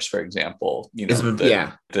X-Force, for example.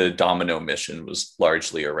 The Domino mission was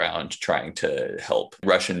largely around trying to help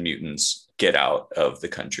Russian mutants get out of the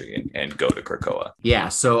country and go to Krakoa. Yeah,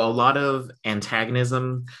 so a lot of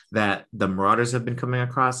antagonism that the Marauders have been coming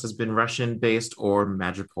across has been Russian-based or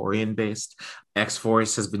Madripoorian-based.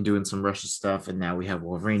 X-Force has been doing some Russia stuff, and now we have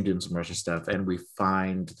Wolverine doing some Russia stuff, and we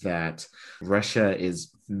find that Russia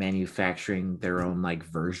is manufacturing their own like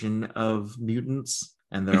version of mutants.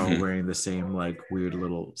 And they're all wearing the same like weird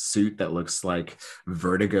little suit that looks like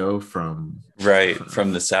Vertigo from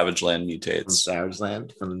the Savage Land Mutates.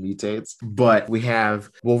 From the Mutates. But we have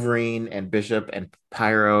Wolverine and Bishop and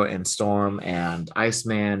Pyro and Storm and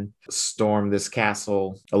Iceman storm this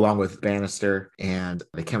castle along with Bannister, and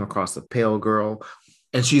they come across the Pale Girl.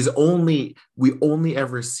 And we only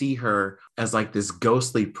ever see her as like this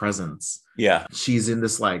ghostly presence. Yeah. She's in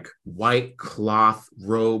this like white cloth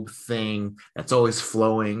robe thing that's always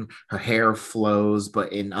flowing. Her hair flows,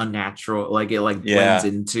 but in unnatural, like it like blends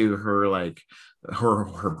into her like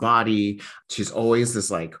her body. She's always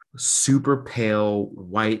this like super pale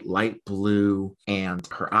white, light blue, and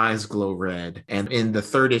her eyes glow red. And in the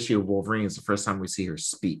third issue of Wolverine, it's the first time we see her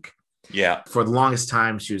speak. Yeah. For the longest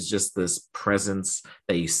time, she was just this presence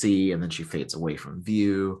that you see, and then she fades away from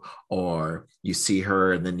view, or you see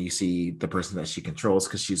her and then you see the person that she controls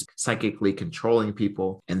because she's psychically controlling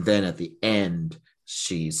people. And then at the end,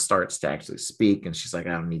 she starts to actually speak, and she's like,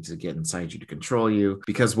 I don't need to get inside you to control you,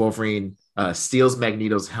 because Wolverine steals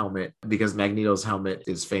Magneto's helmet, because Magneto's helmet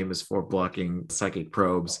is famous for blocking psychic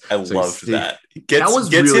probes. I loved that. That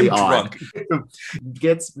was really odd.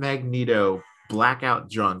 Gets Magneto blackout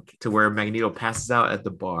drunk to where Magneto passes out at the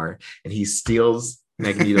bar, and he steals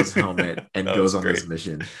Magneto's helmet and goes on this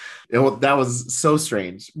mission. That was so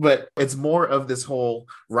strange, but it's more of this whole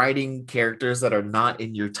writing characters that are not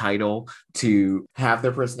in your title to have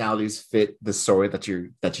their personalities fit the story that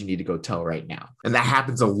you need to go tell right now. And that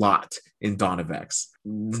happens a lot in Dawn of X,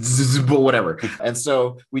 but whatever. And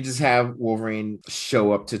so we just have Wolverine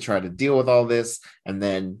show up to try to deal with all this, and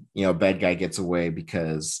then bad guy gets away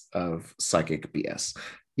because of psychic BS.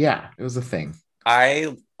 Yeah, it was a thing.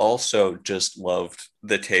 I also just loved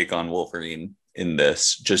the take on Wolverine in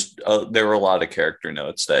this. There were a lot of character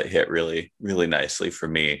notes that hit really, really nicely for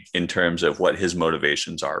me in terms of what his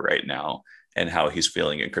motivations are right now and how he's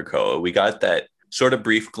feeling in Krakoa. We got that sort of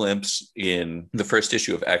brief glimpse in the first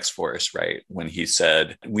issue of X-Force, right? When he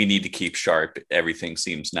said, we need to keep sharp. Everything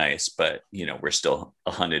seems nice, but, we're still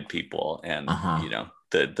 100 people and,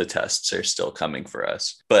 the tests are still coming for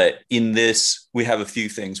us. But in this, we have a few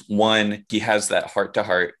things. One, he has that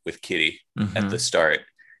heart-to-heart with Kitty at the start,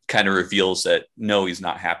 kind of reveals that, no, he's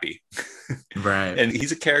not happy. Right. And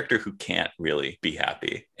he's a character who can't really be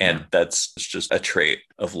happy. And that's just a trait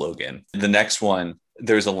of Logan. The next one,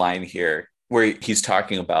 there's a line here where he's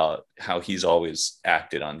talking about how he's always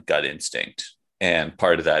acted on gut instinct. And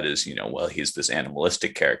part of that is, he's this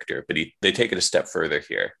animalistic character, but they take it a step further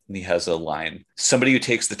here. And he has a line, somebody who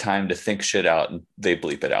takes the time to think shit out, and they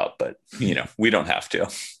bleep it out, but, we don't have to.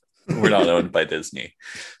 We're not owned by Disney.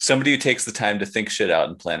 Somebody who takes the time to think shit out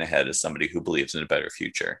and plan ahead is somebody who believes in a better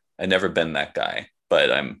future. I've never been that guy,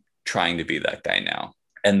 but I'm trying to be that guy now.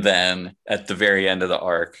 And then at the very end of the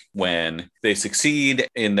arc, when they succeed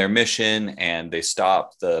in their mission and they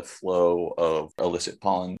stop the flow of illicit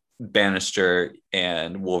pollen, Bannister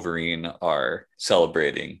and Wolverine are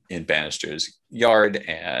celebrating in Bannister's yard,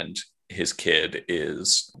 and his kid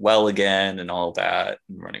is well again and all that,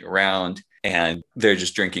 and running around. And they're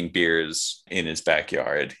just drinking beers in his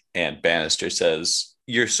backyard. And Bannister says,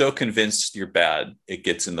 "You're so convinced you're bad, it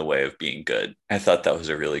gets in the way of being good." I thought that was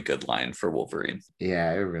a really good line for Wolverine.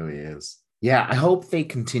 Yeah, it really is. Yeah, I hope they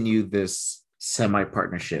continue this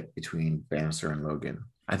semi-partnership between Bannister and Logan.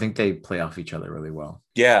 I think they play off each other really well.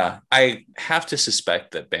 Yeah, I have to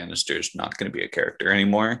suspect that Bannister's not going to be a character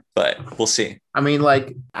anymore, but we'll see. I mean,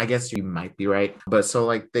 like, I guess you might be right. But so,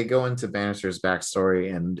 like, they go into Bannister's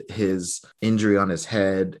backstory, and his injury on his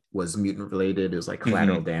head was mutant related. It was like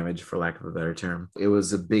collateral damage, for lack of a better term. It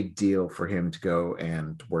was a big deal for him to go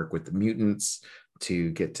and work with the mutants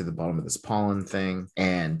to get to the bottom of this pollen thing.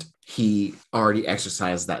 And he already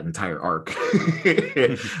exercised that entire arc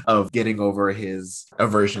of getting over his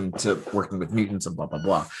aversion to working with mutants and blah, blah,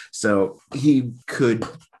 blah. So he could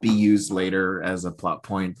be used later as a plot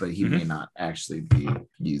point, but he may not actually be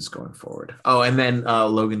used going forward. Oh, and then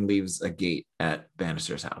Logan leaves a gate at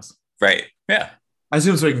Bannister's house. Right. Yeah. I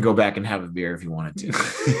assume so he can go back and have a beer if he wanted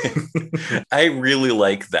to. I really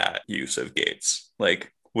like that use of gates.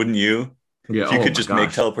 Like, wouldn't you? Yeah, if you could just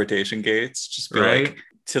make teleportation gates, just be like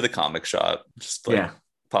to the comic shop, just like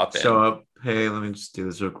pop in. Show up. Hey, let me just do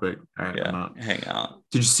this real quick. All right, hang out.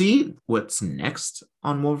 Did you see what's next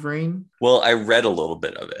on Wolverine? Well, I read a little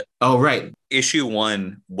bit of it. Oh, right. Issue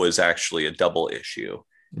 1 was actually a double issue.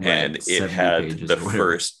 Right. And it had the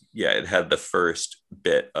first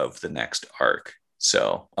bit of the next arc.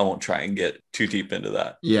 So I won't try and get too deep into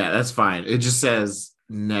that. Yeah, that's fine. It just says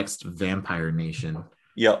next Vampire Nation.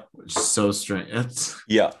 Yep. Which is so strange.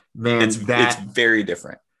 Man, it's very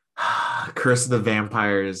different. Curse of the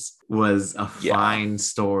Vampires was a fine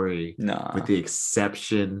story, with the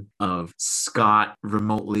exception of Scott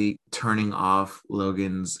remotely turning off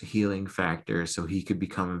Logan's healing factor so he could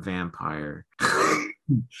become a vampire.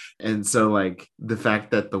 And so, like, the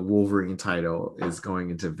fact that the Wolverine title is going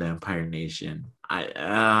into Vampire Nation,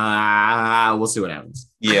 we'll see what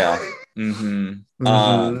happens. Yeah.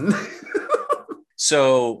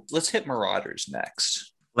 So let's hit Marauders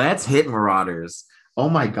next. Let's hit Marauders. Oh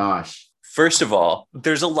my gosh. First of all,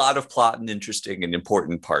 there's a lot of plot and interesting and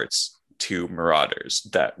important parts to Marauders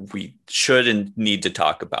that we should and need to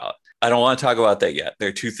talk about. I don't want to talk about that yet. There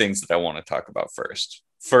are 2 things that I want to talk about first.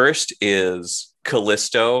 First is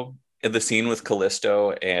Callisto, the scene with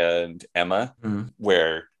Callisto and Emma,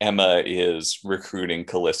 where Emma is recruiting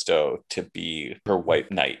Callisto to be her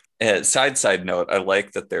white knight. And side note, I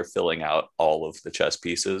like that they're filling out all of the chess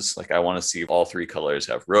pieces. Like, I want to see all 3 colors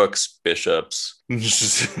have rooks, bishops.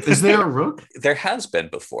 Is there a rook? There has been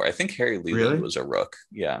before. I think Harry Leland was a rook.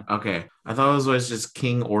 Yeah. Okay. I thought it was always just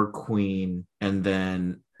king or queen and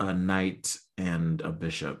then a knight and a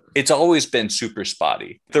bishop. It's always been super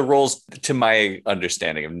spotty. The roles, to my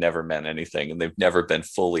understanding, have never meant anything, and they've never been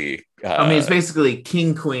fully... I mean, it's basically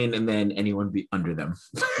king, queen, and then anyone be under them.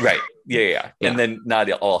 Right. Yeah. And then not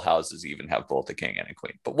all houses even have both a king and a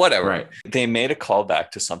queen, but whatever. Right. They made a callback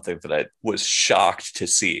to something that I was shocked to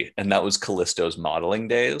see, and that was Callisto's modeling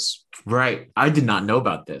days. Right. I did not know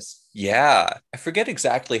about this. Yeah. I forget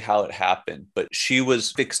exactly how it happened, but she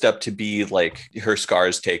was fixed up to be like her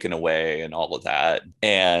scars taken away and all of that.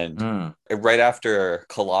 And right after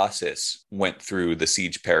Colossus went through the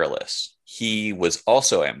Siege Perilous, he was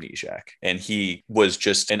also amnesiac, and he was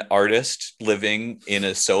just an artist living in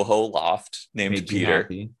a Soho loft named Peter.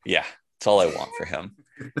 Yeah, that's all I want for him.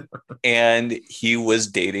 And he was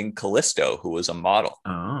dating Callisto, who was a model.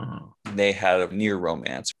 Oh. They had a near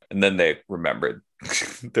romance, and then they remembered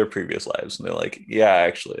their previous lives, and they're like, yeah,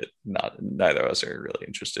 actually neither of us are really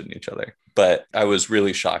interested in each other. But I was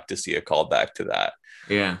really shocked to see a callback to that.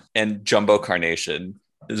 Yeah. And Jumbo Carnation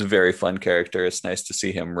is a very fun character. It's nice to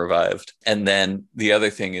see him revived. And then the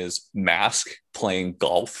other thing is Mask playing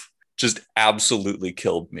golf just absolutely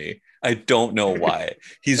killed me. I don't know why.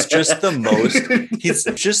 He's just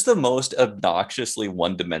the most obnoxiously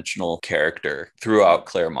one-dimensional character throughout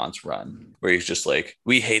Claremont's run, where he's just like,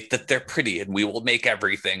 we hate that they're pretty and we will make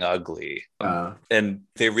everything ugly. And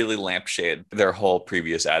they really lampshade their whole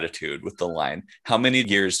previous attitude with the line, how many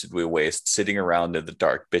years did we waste sitting around in the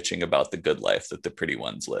dark bitching about the good life that the pretty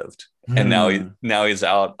ones lived? And now he's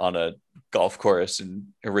out on a golf course in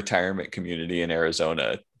a retirement community in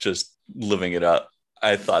Arizona, just living it up.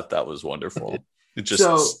 I thought that was wonderful. When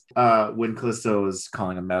Callisto was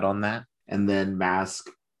calling him out on that, and then Mask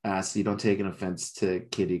asked, you don't take an offense to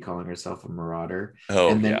Kitty calling herself a marauder.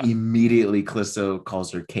 And then immediately Callisto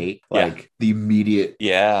calls her Kate. The immediate.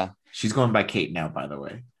 Yeah. She's going by Kate now, by the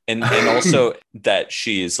way. And also that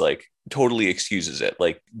she's like totally excuses it.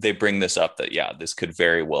 Like, they bring this up that, this could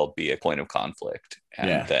very well be a point of conflict,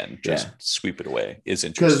 and then just sweep it away is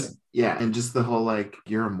interesting. And just the whole, like,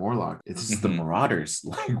 you're a Morlock. It's just the Marauders.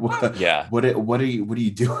 Like, what? Yeah. What are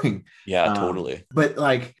you doing? Yeah, totally. But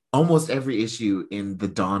like almost every issue in the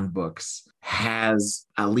Dawn books has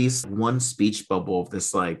at least one speech bubble of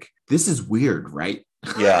this, like, this is weird, right?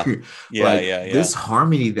 Yeah. Yeah. Like Yeah. Yeah. this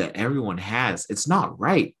harmony that everyone has, it's not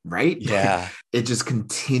right, right? Yeah. It just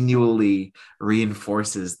continually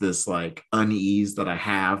reinforces this like unease that I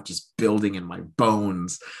have just building in my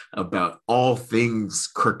bones about all things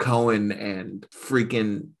Krakoan and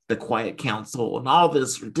freaking the Quiet Council and all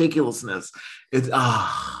this ridiculousness. It's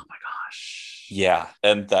oh my gosh. Yeah.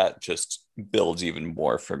 And that just builds even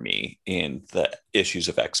more for me in the issues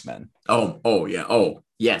of X-Men. Oh yeah. Oh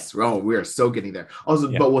yes. Oh, we are so getting there. Also,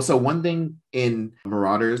 Yeah. but so one thing in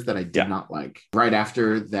Marauders that I did Yeah. not like, right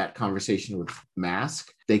after that conversation with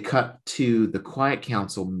Mask, they cut to the Quiet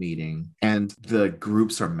Council meeting and the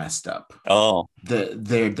groups are messed up. Oh,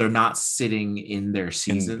 They're not sitting in their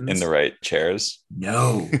seasons. in the right chairs.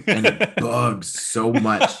 No, and it bugs so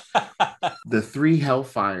much. The three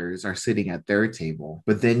Hellfires are sitting at their table,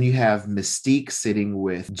 but then you have Mystique sitting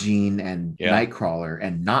with Jean and Nightcrawler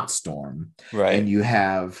and not Storm. Right. And you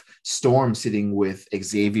have Storm sitting with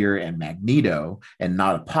Xavier and Magneto and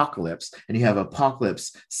not Apocalypse. And you have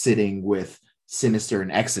Apocalypse sitting with Sinister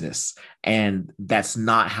and Exodus. And that's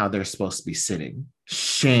not how they're supposed to be sitting.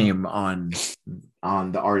 Shame on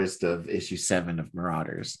the artist of issue 7 of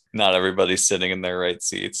Marauders. Not everybody's sitting in their right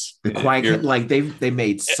seats. The Quiet, like they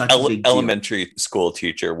made such a big elementary deal. School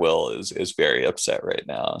teacher Will is very upset right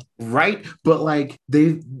now. Right, but like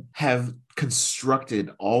they have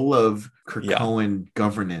constructed all of Krakoan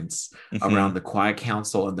governance around the Quiet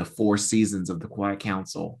Council and the 4 seasons of the Quiet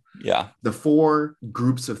Council. Yeah, the 4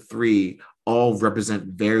 groups of 3 all represent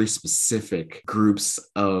very specific groups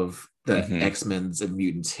of the X-Men's and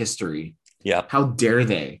mutants history. Yeah. How dare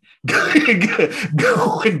they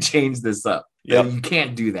go and change this up? Yeah. You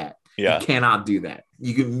can't do that. Yeah. You cannot do that.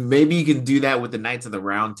 You can do that with the Knights of the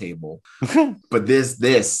Round Table. But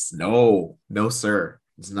this, no, sir.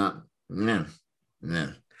 It's not. Nah.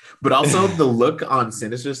 But also the look on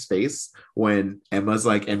Sinister's face when Emma's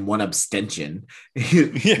like in one abstention.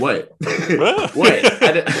 What?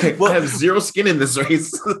 I have zero skin in this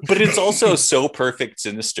race. But it's also so perfect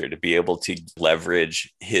Sinister to be able to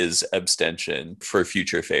leverage his abstention for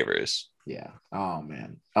future favors. Yeah. Oh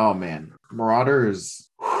man. Marauders.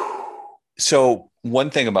 So one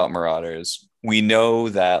thing about Marauders, we know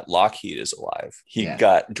that Lockheed is alive. He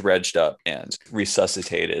got dredged up and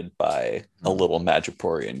resuscitated by a little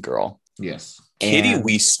Madripoorian girl. Yes. Kitty,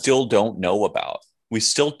 we still don't know about. We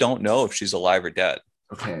still don't know if she's alive or dead.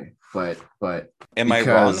 Okay, but am I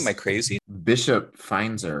wrong? Am I crazy? Bishop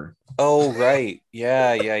finds her. Oh, right.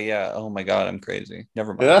 Yeah. Oh my God, I'm crazy.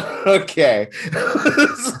 Never mind. Okay.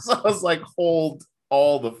 So I was like, hold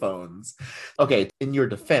all the phones. Okay, in your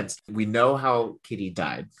defense, we know how Kitty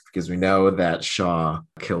died because we know that Shaw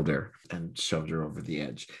killed her and shoved her over the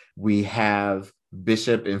edge. We have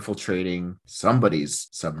Bishop infiltrating somebody's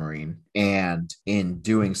submarine, and in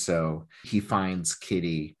doing so, he finds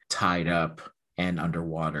Kitty tied up and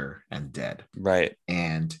underwater and dead. Right.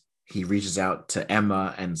 And he reaches out to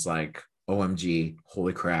Emma and is like, OMG,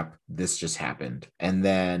 holy crap, this just happened. And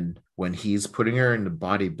then when he's putting her in the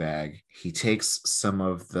body bag, he takes some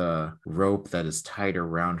of the rope that is tied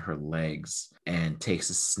around her legs and takes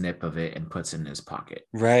a snip of it and puts it in his pocket.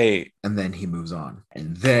 Right. And then he moves on.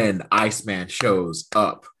 And then Iceman shows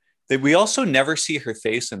up. We also never see her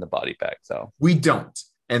face in the body bag, though. We don't.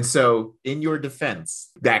 And so in your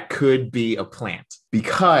defense, that could be a plant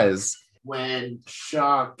because when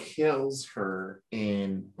Shaw kills her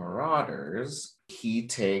in Marauders, he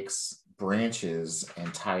takes branches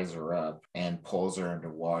and ties her up and pulls her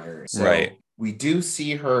underwater. So right. We do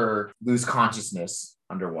see her lose consciousness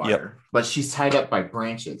underwater, but she's tied up by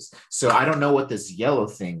branches. So I don't know what this yellow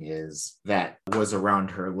thing is that was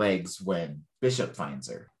around her legs when Bishop finds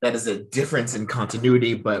her. That is a difference in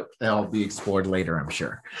continuity, but that'll be explored later, I'm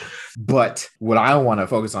sure. But what I want to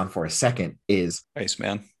focus on for a second is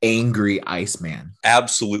Iceman. Angry Iceman.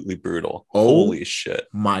 Absolutely brutal. Oh, holy shit.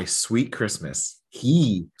 My sweet Christmas.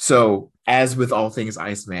 So as with all things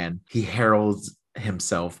Iceman, he heralds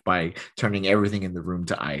himself by turning everything in the room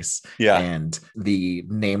to ice. Yeah. And the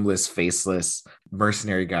nameless, faceless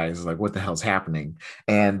mercenary guy is like, what the hell's happening?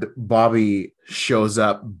 And Bobby shows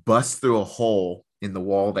up, busts through a hole in the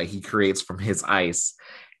wall that he creates from his ice.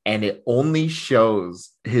 And it only shows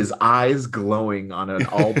his eyes glowing on an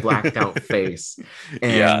all blacked out face.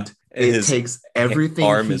 And it takes everything.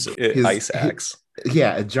 Arm is his ice axe.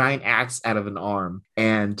 A giant axe out of an arm.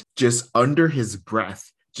 And just under his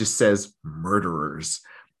breath, just says murderers.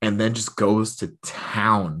 and then just goes to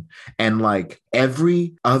town. And like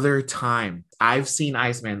every other time I've seen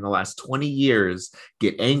Iceman in the last 20 years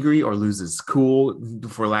get angry or lose his cool,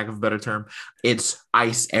 for lack of a better term, it's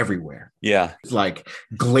ice everywhere. Yeah. It's like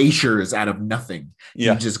glaciers out of nothing.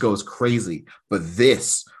 Yeah. He just goes crazy. But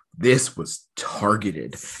this was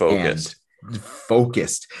targeted, focused.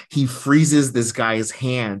 He freezes this guy's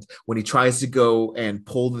hand when he tries to go and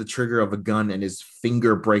pull the trigger of a gun, and his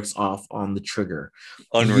finger breaks off on the trigger.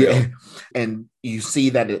 Unreal. Yeah. And you see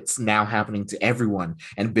that it's now happening to everyone.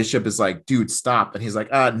 And Bishop is like, dude, stop. And he's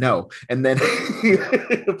like, no. And then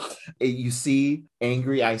you see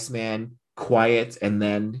angry Iceman quiet, and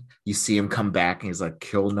then you see him come back and he's like,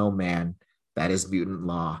 kill no man. That is mutant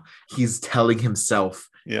law. He's telling himself,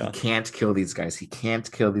 he can't kill these guys. He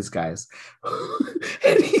can't kill these guys.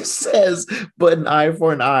 And he says, but an eye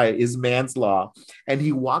for an eye is man's law. And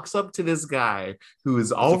he walks up to this guy who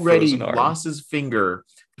has already lost his finger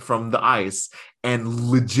from the ice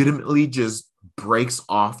and legitimately just breaks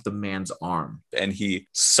off the man's arm. And he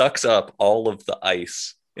sucks up all of the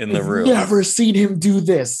ice in the room. I've never seen him do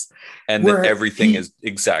this. And then everything is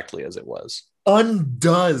exactly as it was.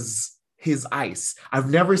 Undoes his ice.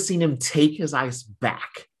 I've never seen him take his ice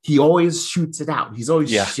back. He always shoots it out. He's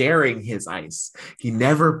always sharing his ice. He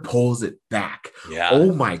never pulls it back. Yeah.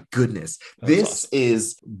 Oh my goodness. This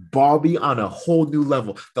is Bobby on a whole new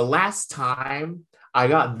level. The last time I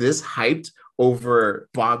got this hyped over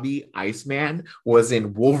Bobby Iceman was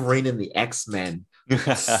in Wolverine and the X-Men.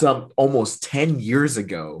 Some almost 10 years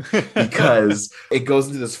ago, because it goes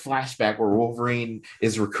into this flashback where Wolverine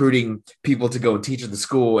is recruiting people to go and teach at the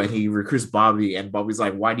school, and he recruits Bobby, and Bobby's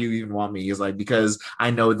like, why do you even want me? He's like, because I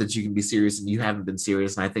know that you can be serious and you haven't been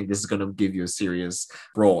serious, and I think this is going to give you a serious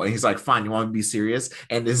role. And he's like, fine, you want me to be serious?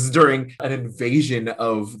 And this is during an invasion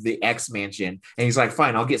of the X Mansion, and he's like,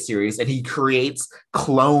 fine, I'll get serious. And he creates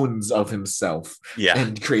clones of himself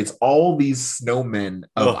and creates all these snowmen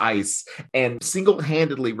of ice and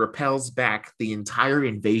single-handedly repels back the entire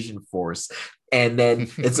invasion force. And then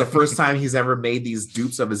it's the first time he's ever made these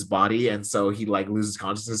dupes of his body, and so he like loses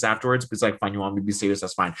consciousness afterwards. But he's like, fine, you want me to be serious,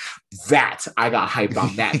 that's fine. That I got hyped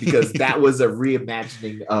on that, because that was a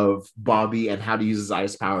reimagining of Bobby and how to use his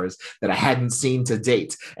ice powers that I hadn't seen to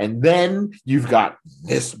date. And then you've got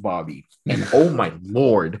this Bobby, and oh my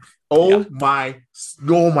lord, oh my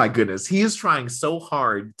goodness. He is trying so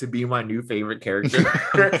hard to be my new favorite character.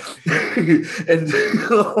 And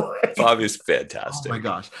Bobby's fantastic. Oh my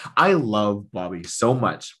gosh. I love Bobby so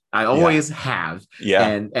much. I always have. Yeah.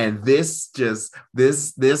 And this just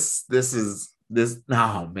this is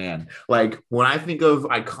oh man, like when I think of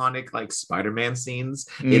iconic like Spider-Man scenes,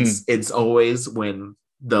 it's always when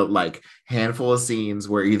the like handful of scenes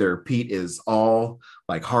where either Pete is all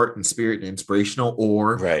like heart and spirit and inspirational,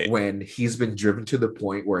 or when he's been driven to the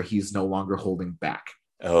point where he's no longer holding back.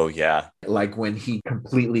 Oh yeah. Like when he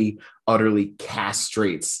completely, utterly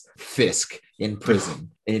castrates Fisk in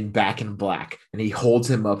prison in Back in Black, and he holds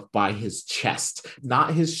him up by his chest,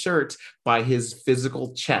 not his shirt, by his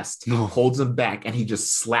physical chest, holds him back, and he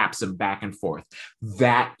just slaps him back and forth.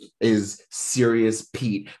 That is serious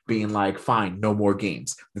Pete being like, fine, no more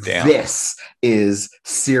games. Damn. This is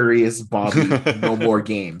serious Bobby, no more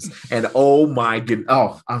games. And oh my goodness.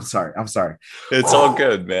 Oh, I'm sorry. It's all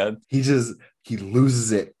good, man. He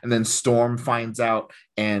loses it, and then Storm finds out,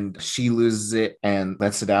 and she loses it and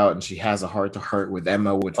lets it out, and she has a heart-to-heart with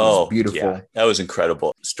Emma, which was beautiful. Yeah, that was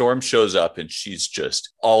incredible. Storm shows up, and she's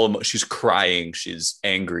just she's crying, she's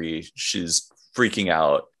angry, she's freaking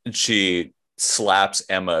out, and she slaps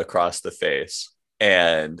Emma across the face,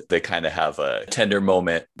 and they kind of have a tender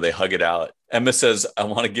moment. They hug it out. Emma says, I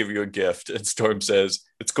want to give you a gift. And Storm says,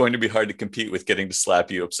 it's going to be hard to compete with getting to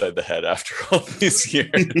slap you upside the head after all these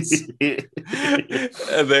years.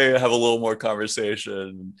 And they have a little more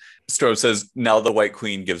conversation. Storm says, now the White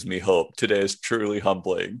Queen gives me hope. Today is truly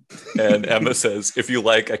humbling. And Emma says, if you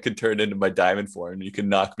like, I can turn into my diamond form. You can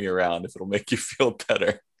knock me around if it'll make you feel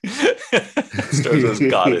better. Storm says,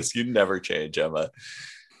 goddess, you never change, Emma.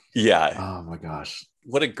 Yeah. Oh my gosh.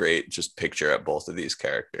 What a great just picture at both of these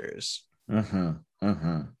characters. And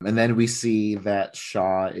then we see that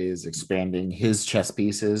Shaw is expanding his chess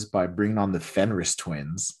pieces by bringing on the Fenris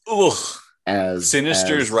twins. Ugh.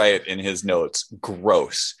 Sinister's right in his notes.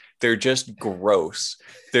 Gross. They're just gross.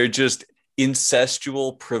 They're just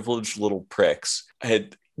incestual, privileged little pricks.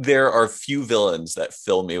 There are few villains that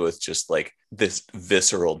fill me with just like this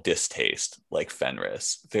visceral distaste like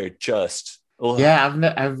Fenris. They're just... Yeah,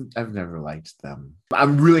 I've never liked them.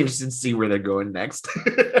 I'm really interested to see where they're going next.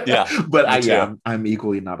 Yeah, but I'm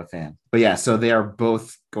equally not a fan. But yeah, so they are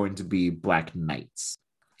both going to be Black Knights.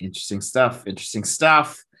 Interesting stuff.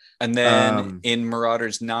 And then in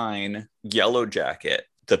Marauders 9, Yellow Jacket,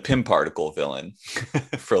 the Pym Particle villain,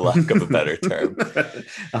 for lack of a better term,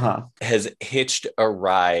 has hitched a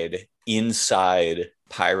ride inside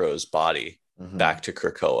Pyro's body back to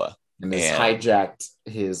Krakoa. And has hijacked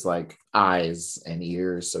his like eyes and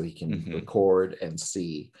ears so he can record and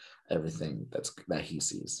see everything that he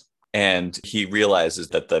sees. And he realizes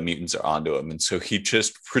that the mutants are onto him. And so he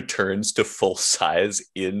just returns to full size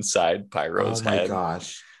inside Pyro's head. Oh my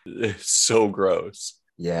gosh. It's so gross.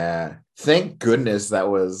 Yeah. Thank goodness that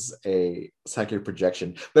was a psychic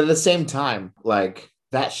projection. But at the same time, like,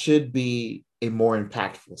 that should be a more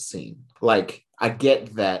impactful scene. Like, I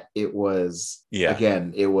get that it was,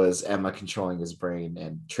 again, it was Emma controlling his brain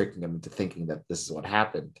and tricking him into thinking that this is what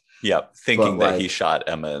happened. Yep. Thinking that he shot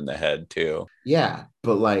Emma in the head too. Yeah.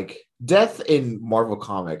 But like, death in Marvel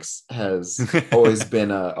Comics has always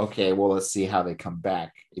been okay, well, let's see how they come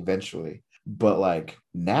back eventually. But like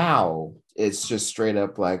now it's just straight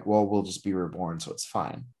up like, well, we'll just be reborn, so it's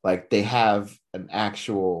fine. Like, they have an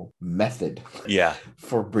actual method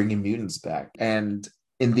for bringing mutants back. And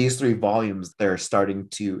in these 3 volumes, they're starting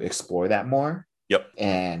to explore that more. Yep.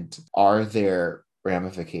 And are there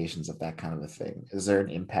ramifications of that kind of a thing? Is there an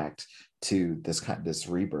impact to this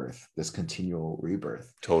rebirth, this continual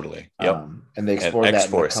rebirth? Totally. Yep. And they explore that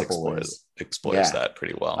in a couple ways. Explores that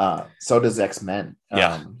pretty well. So does X-Men.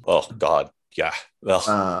 Oh God. Yeah.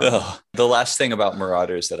 The last thing about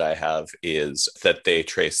Marauders that I have is that they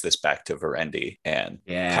trace this back to Verendi, and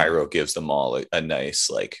Pyro gives them all a nice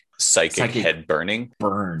like psychic head burn.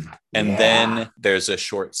 And then there's a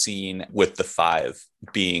short scene with the 5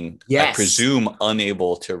 being, I presume,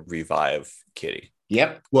 unable to revive Kitty.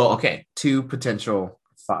 Yep. Well, okay. 2 potential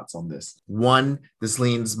thoughts on this. 1, this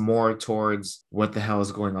leans more towards what the hell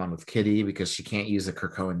is going on with Kitty, because she can't use the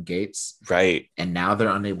Krakoan gates. Right. And now they're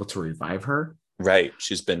unable to revive her. Right.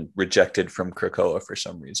 She's been rejected from Krakoa for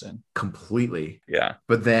some reason. Completely. Yeah.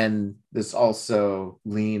 But then this also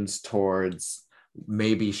leans towards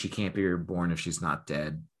maybe she can't be reborn if she's not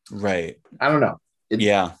dead. Right. I don't know.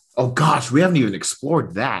 Oh gosh, we haven't even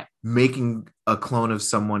explored that. Making a clone of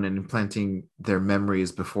someone and implanting their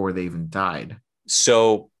memories before they even died.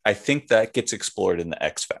 So I think that gets explored in the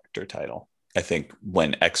X Factor title. I think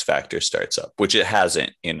when X Factor starts up, which it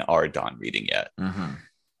hasn't in our Dawn reading yet.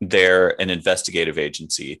 They're an investigative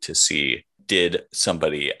agency to see, did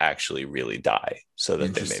somebody actually really die, so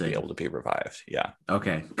that they may be able to be revived. Yeah.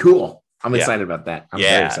 Okay, cool. I'm excited about that. I'm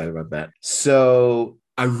very excited about that. So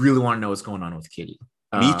I really want to know what's going on with Kitty.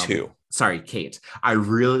 Me too. Sorry, Kate. I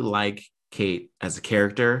really like Kate as a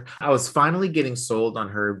character. I was finally getting sold on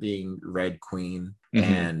her being Red Queen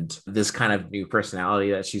and this kind of new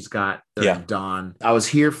personality that she's got during Dawn. I was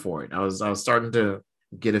here for it. I was starting to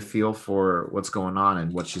get a feel for what's going on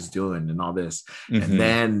and what she's doing and all this. And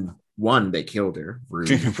then 1, they killed her.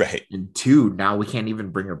 Rude. Right. And 2, now we can't even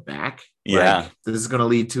bring her back. Yeah. Like, this is going to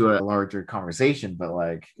lead to a larger conversation, but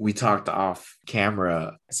like, we talked off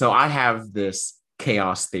camera. So I have this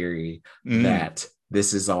chaos theory that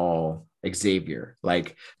this is all Xavier.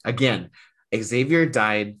 Like, again, Xavier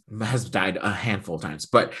has died a handful of times,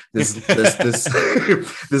 but this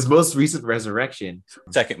this most recent resurrection,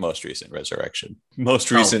 second most recent resurrection,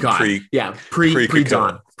 most recent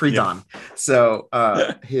pre-dawn. So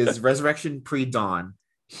his resurrection pre-dawn,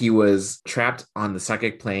 he was trapped on the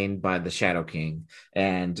psychic plane by the Shadow King,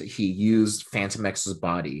 and he used Phantom X's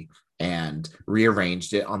body and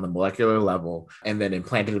rearranged it on the molecular level, and then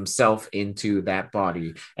implanted himself into that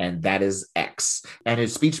body, and that is X. And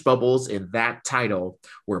his speech bubbles in that title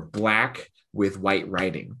were black with white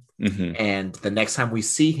writing. And the next time we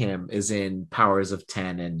see him is in Powers of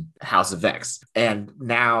 10 and House of X. And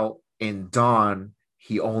now in Dawn,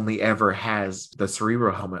 he only ever has the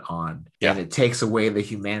Cerebro helmet on, and it takes away the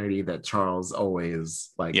humanity that Charles always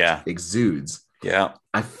exudes. Yeah.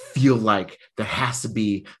 I feel like there has to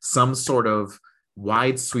be some sort of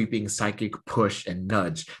wide sweeping psychic push and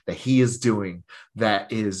nudge that he is doing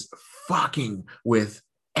that is fucking with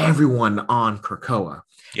everyone on Krakoa.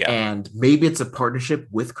 Yeah. And maybe it's a partnership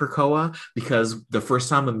with Krakoa, because the first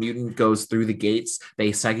time a mutant goes through the gates,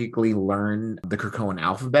 they psychically learn the Krakoan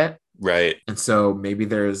alphabet. Right. And so maybe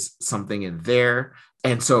there's something in there.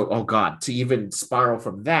 And so, oh God, to even spiral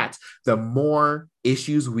from that, the more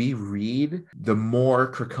issues we read, the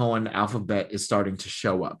more Krakoan alphabet is starting to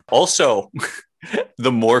show up. Also,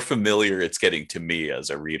 the more familiar it's getting to me as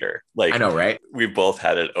a reader. Like, I know, right? We both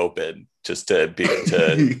had it open just to be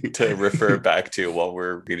to refer back to while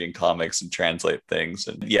we're reading comics and translate things.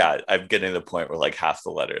 And I'm getting to the point where like half the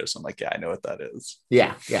letters, I'm like, I know what that is.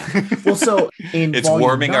 Yeah. Well, so in it's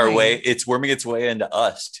warming 9, our way. It's warming its way into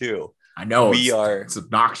us too. I know we are it's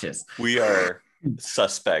obnoxious. We are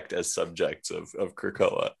suspect as subjects of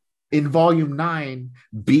Krakoa. In volume 9,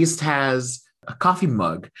 Beast has a coffee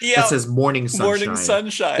mug that says Morning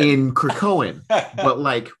Sunshine in Krakoan. But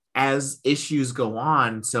like as issues go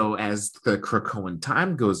on, so as the Krakoan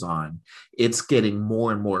time goes on, it's getting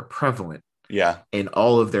more and more prevalent. Yeah. In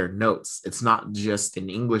all of their notes. It's not just in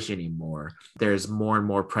English anymore. There's more and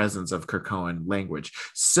more presence of Krakoan language.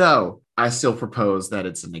 So I still propose that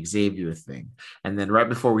it's an Xavier thing. And then right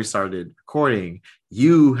before we started recording,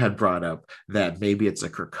 you had brought up that maybe it's a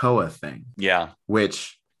Krakoa thing. Yeah.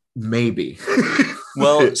 Which maybe.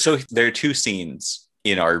 Well, so there are two scenes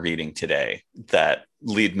in our reading today that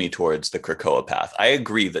lead me towards the Krakoa path. I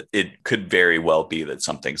agree that it could very well be that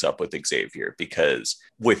something's up with Xavier, because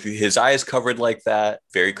with his eyes covered like that,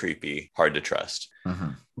 very creepy, hard to trust.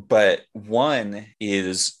 Uh-huh. But one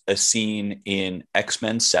is a scene in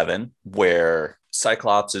X-Men 7 where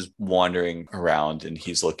Cyclops is wandering around and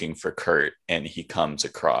he's looking for Kurt, and he comes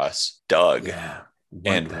across Doug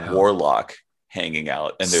and Warlock hanging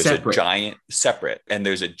out, and there's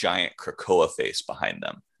a giant Krakoa face behind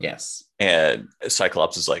them. Yes. And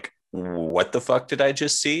Cyclops is like, what the fuck did I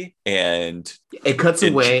just see? And it cuts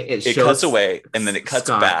away. It cuts away, and then it cuts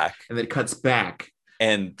back. And then it cuts back.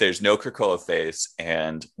 And there's no Krakoa face,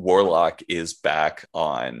 and Warlock is back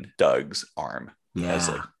on Doug's arm.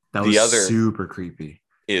 Yeah. That was super creepy.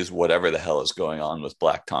 Is whatever the hell is going on with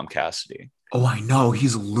Black Tom Cassidy. Oh, I know.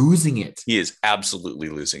 He's losing it. He is absolutely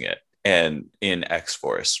losing it. And in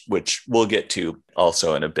X-Force, which we'll get to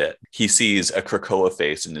also in a bit, he sees a Krakoa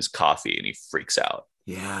face in his coffee and he freaks out.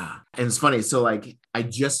 Yeah. And it's funny. So like I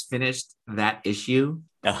just finished that issue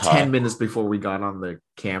 10 minutes before we got on the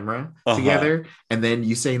camera together. And then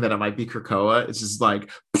you saying that it might be Krakoa, it's just like,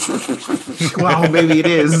 wow, maybe it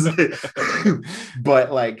is.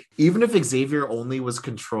 But like, even if Xavier only was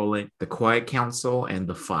controlling the Quiet Council and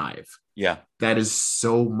the Five, that is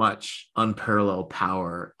so much unparalleled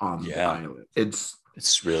power on the island.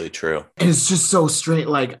 It's really true. And it's just so strange.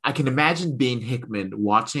 Like, I can imagine being Hickman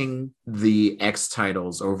watching the X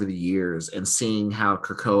titles over the years and seeing how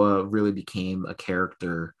Krakoa really became a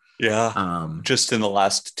character. Yeah. Just in the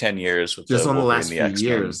last 10 years. With just on the last few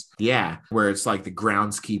years. Yeah. Where it's like the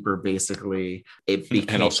groundskeeper, basically. It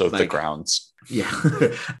became, and also like, the grounds. Yeah.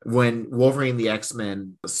 When Wolverine and the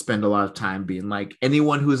X-Men spend a lot of time being like,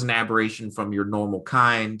 anyone who is an aberration from your normal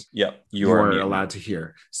kind, you are allowed to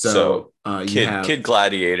hear. So Kid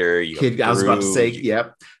Gladiator. I was about to say,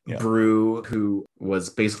 Brew, who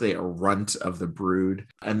was basically a runt of the Brood.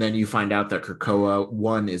 And then you find out that Krakoa,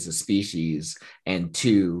 1, is a species, and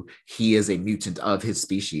 2, he is a mutant of his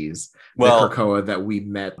species. Well, the Krakoa that we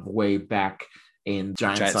met way back in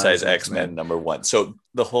Giant Size X-Men #1. So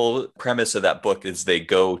the whole premise of that book is they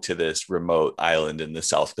go to this remote island in the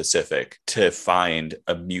South Pacific to find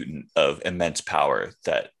a mutant of immense power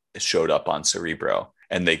that showed up on Cerebro.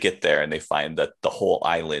 And they get there and they find that the whole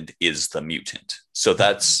island is the mutant. So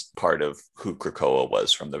that's part of who Krakoa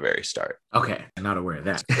was from the very start. Okay, I'm not aware of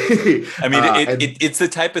that. I mean, it's the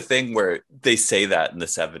type of thing where they say that in the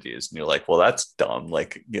 70s, and you're like, well, that's dumb.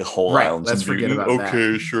 Like, the whole island's let's forget about that.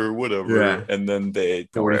 Okay, sure, whatever. Yeah. And then they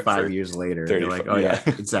 45 years later, they're like, oh yeah,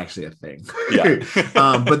 it's actually a thing. Yeah.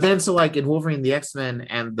 But then, so like in Wolverine, the X-Men,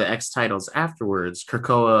 and the X titles afterwards,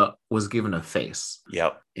 Krakoa was given a face.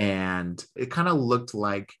 Yep. And it kind of looked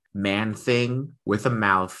like Man-Thing with a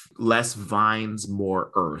mouth, less vines,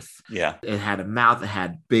 more earth. Yeah. It had a mouth, it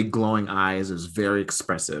had big glowing eyes, it was very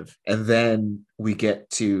expressive. And then we get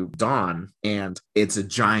to Dawn, and it's a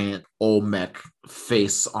giant Olmec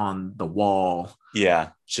face on the wall. Yeah,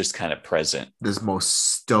 just kind of present. This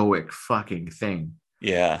most stoic fucking thing.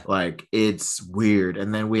 Yeah. Like, it's weird.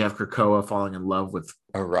 And then we have Krakoa falling in love with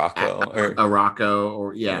Arakko,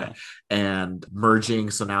 and merging.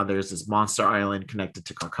 So now there's this monster island connected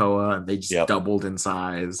to Krakoa, and they just doubled in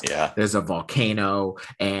size. Yeah. There's a volcano,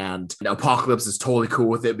 and Apocalypse is totally cool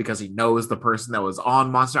with it because he knows the person that was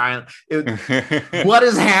on Monster Island. What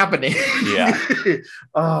is happening? Yeah.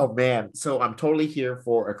 Oh man. So I'm totally here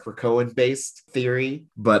for a Krakoan based theory,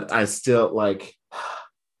 but I still like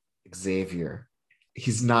Xavier.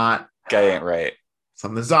 He's not. Guy ain't right.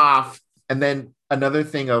 Something's off. And then another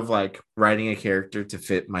thing of like writing a character to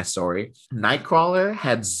fit my story, Nightcrawler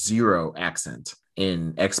had 0 accent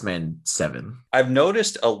in X-Men 7. I've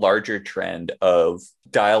noticed a larger trend of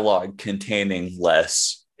dialogue containing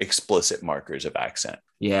less explicit markers of accent.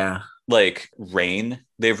 Yeah. Like Rain,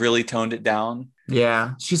 they've really toned it down.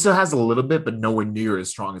 Yeah. She still has a little bit, but nowhere near as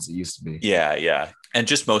strong as it used to be. Yeah, yeah. And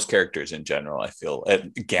just most characters in general, I feel.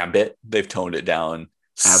 At Gambit, they've toned it down.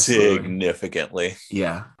 Absolutely. significantly.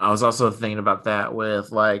 Yeah. I was also thinking about that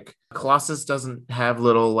with like Colossus doesn't have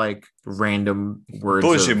little like random words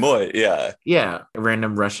Bougie of moi, yeah. yeah,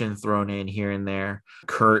 random Russian thrown in here and there.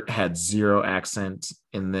 Kurt had zero accent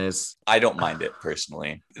in this. I don't mind it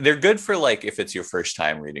personally. They're good for like if it's your first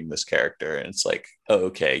time reading this character and it's like, oh,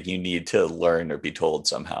 okay, you need to learn or be told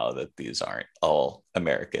somehow that these aren't all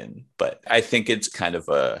American. But I think it's kind of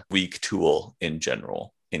a weak tool in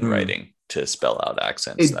general in writing to spell out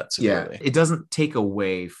accents that severely. Yeah, it doesn't take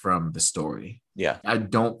away from the story. Yeah. I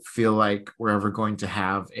don't feel like we're ever going to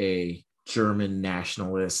have a German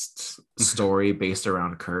nationalist story based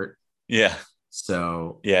around Kurt. Yeah.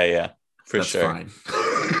 So yeah, for that's sure.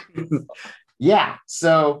 Fine. Yeah.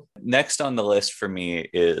 So next on the list for me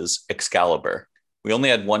is Excalibur. We only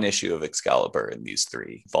had one issue of Excalibur in these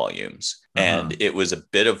 3 volumes. And it was a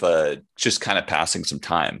bit of a just kind of passing some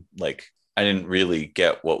time. Like I didn't really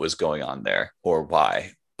get what was going on there or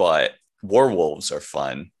why, but werewolves are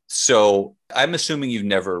fun. So I'm assuming you've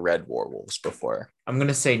never read Werewolves before. I'm going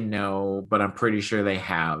to say no, but I'm pretty sure they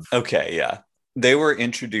have. Okay, yeah. They were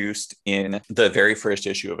introduced in the very first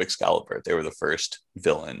issue of Excalibur. They were the first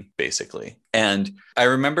villain, basically. And I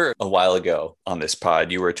remember a while ago on this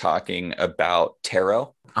pod, you were talking about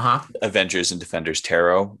Tarot, Avengers and Defenders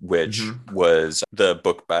Tarot, which was the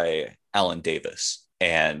book by Alan Davis.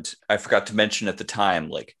 And I forgot to mention at the time,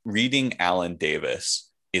 like reading Alan Davis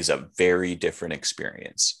is a very different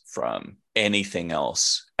experience from anything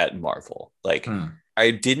else at Marvel. Like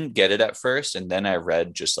I didn't get it at first. And then I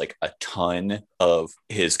read just like a ton of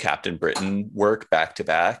his Captain Britain work back to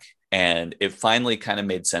back. And it finally kind of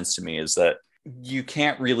made sense to me is that you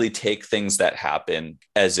can't really take things that happen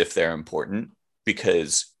as if they're important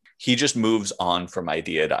because he just moves on from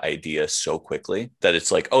idea to idea so quickly that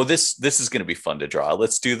it's like, oh, this is going to be fun to draw.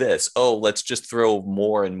 Let's do this. Oh, let's just throw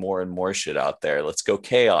more and more and more shit out there. Let's go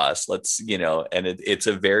chaos. Let's, and it's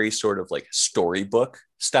a very sort of like storybook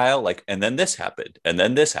style, like, and then this happened, and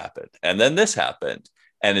then this happened, and then this happened.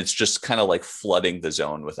 And it's just kind of like flooding the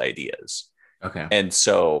zone with ideas. Okay. And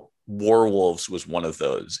so Werewolves was one of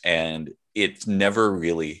those. And it's never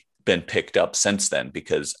really been picked up since then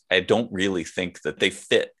because I don't really think that they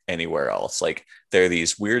fit anywhere else. Like they're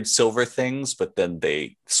these weird silver things, but then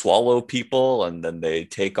they swallow people and then they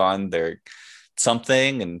take on their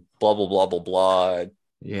something and blah, blah, blah, blah, blah.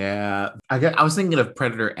 Yeah. I was thinking of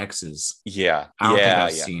Predator X's. Yeah. I don't think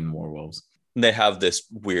I've seen Werewolves. They have this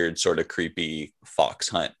weird sort of creepy fox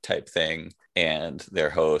hunt type thing. And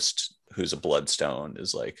their host, who's a bloodstone,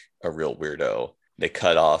 is like a real weirdo. They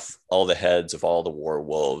cut off all the heads of all the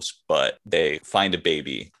werewolves, but they find a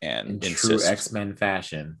baby and in true X-Men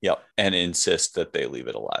fashion. Yep. And insist that they leave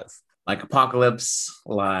it alive. Like Apocalypse,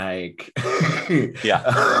 like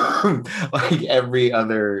yeah. like every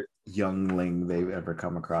other youngling they've ever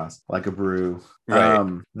come across, like a brew.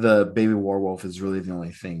 Right. The baby werewolf is really the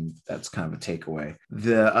only thing that's kind of a takeaway.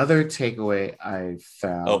 The other takeaway I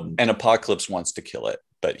found. Oh, and Apocalypse wants to kill it,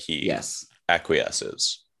 but he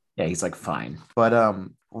acquiesces. Yeah, he's like, fine. But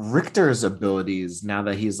Richter's abilities, now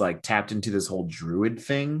that he's like tapped into this whole druid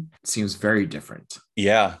thing, seems very different.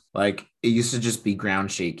 Yeah. Like it used to just be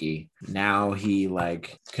ground shaky. Now he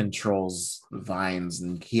like controls vines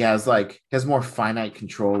and he has more finite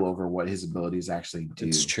control over what his abilities actually do.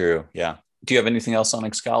 It's true. Yeah. Do you have anything else on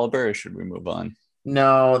Excalibur or should we move on?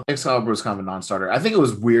 No, Excalibur was kind of a non-starter. I think it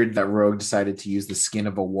was weird that Rogue decided to use the skin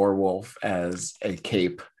of a werewolf as a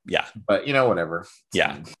cape. Yeah. But whatever.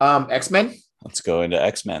 Yeah. X-Men? Let's go into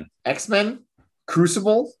X-Men. X-Men?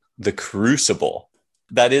 Crucible? The Crucible.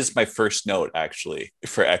 That is my first note, actually,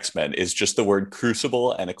 for X-Men, is just the word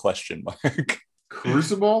Crucible and a question mark.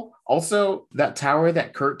 Crucible? Also, that tower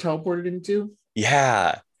that Kurt teleported into?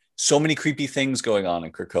 Yeah. So many creepy things going on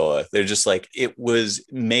in Krakoa. They're just like, it was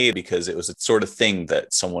made because it was a sort of thing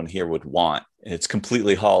that someone here would want. And it's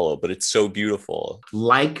completely hollow, but it's so beautiful.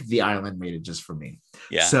 Like the island made it just for me.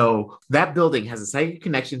 Yeah. So that building has a psychic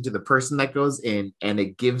connection to the person that goes in and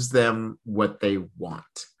it gives them what they want.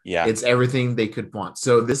 Yeah. It's everything they could want.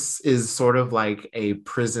 So this is sort of like a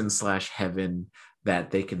prison / heaven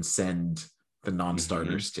that they can send the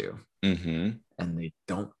non-starters to. Mm-hmm. And they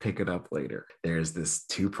don't pick it up later. There's this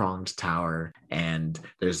 2-pronged tower and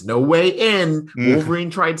there's no way in. Wolverine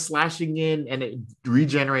tried slashing in and it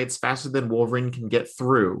regenerates faster than Wolverine can get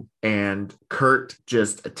through. And Kurt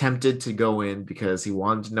just attempted to go in because he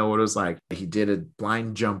wanted to know what it was like. He did a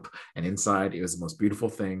blind jump and inside it was the most beautiful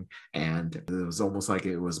thing. And it was almost like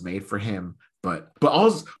it was made for him. But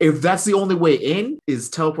also, if that's the only way in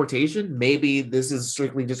is teleportation, maybe this is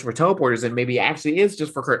strictly just for teleporters and maybe actually is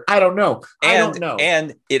just for Kurt. I don't know. I don't know.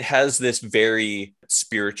 And it has this very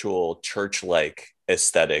spiritual church-like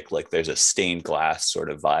aesthetic. Like there's a stained glass sort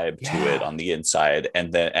of vibe to it on the inside.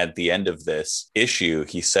 And then at the end of this issue,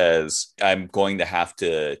 he says, I'm going to have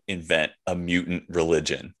to invent a mutant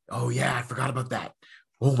religion. Oh, yeah. I forgot about that.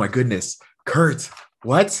 Oh, my goodness. Kurt,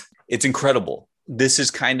 what? It's incredible. This is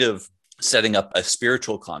kind of setting up a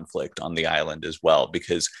spiritual conflict on the island as well,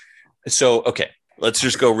 because okay, let's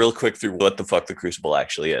just go real quick through what the fuck the Crucible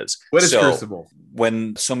actually is. What is Crucible?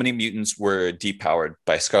 When so many mutants were depowered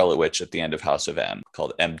by Scarlet Witch at the end of House of M,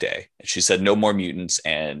 called M Day, she said no more mutants,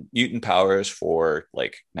 and mutant powers for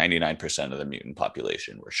like 99% of the mutant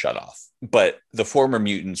population were shut off. But the former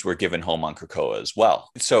mutants were given home on Krakoa as well.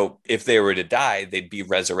 So if they were to die, they'd be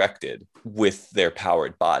resurrected with their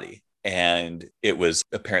powered body. And it was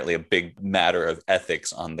apparently a big matter of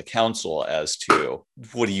ethics on the council as to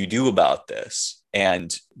what do you do about this?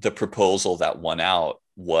 And the proposal that won out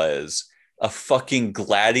was a fucking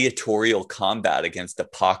gladiatorial combat against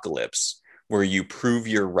Apocalypse, where you prove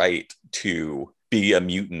your right to be a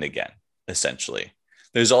mutant again, essentially.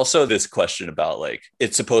 There's also this question about like,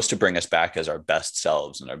 it's supposed to bring us back as our best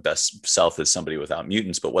selves, and our best self is somebody without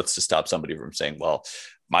mutants. But what's to stop somebody from saying, well,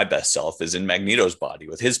 my best self is in Magneto's body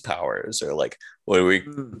with his powers, or like, what do we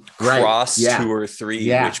cross 2 or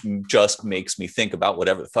 3, which just makes me think about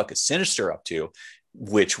whatever the fuck is Sinister up to,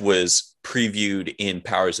 which was previewed in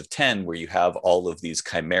Powers of 10, where you have all of these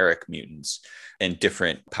chimeric mutants and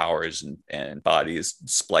different powers and bodies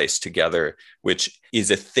spliced together, which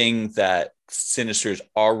is a thing that Sinister's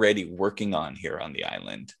already working on here on the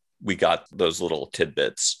island. We got those little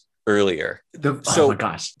tidbits earlier. Oh my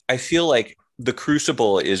gosh. I feel like the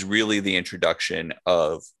Crucible is really the introduction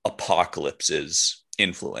of Apocalypse's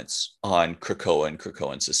influence on Krakoa and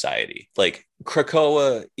Krakoan society. Like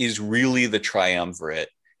Krakoa is really the triumvirate.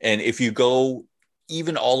 And if you go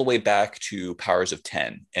even all the way back to Powers of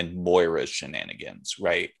 10 and Moira's shenanigans,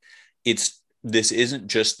 right? This isn't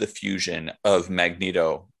just the fusion of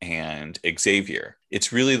Magneto and Xavier.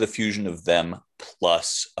 It's really the fusion of them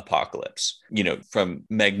plus Apocalypse. You know, from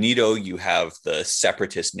Magneto, you have the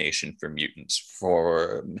separatist nation for mutants.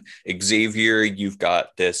 For Xavier, you've got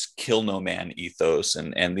this kill no man ethos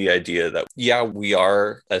and the idea that, yeah, we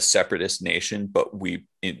are a separatist nation, but we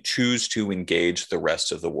choose to engage the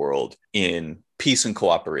rest of the world in peace and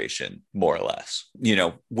cooperation, more or less, you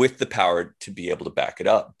know, with the power to be able to back it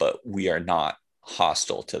up, but we are not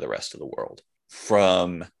hostile to the rest of the world.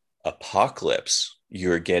 From Apocalypse,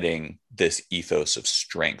 you're getting this ethos of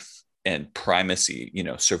strength and primacy, you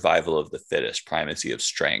know, survival of the fittest, primacy of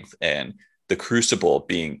strength. And the Crucible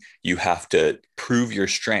being, you have to prove your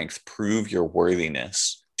strength, prove your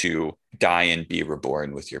worthiness to die and be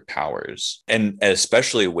reborn with your powers. And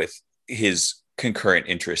especially with his concurrent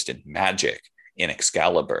interest in magic in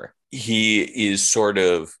Excalibur, he is sort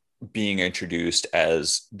of being introduced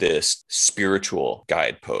as this spiritual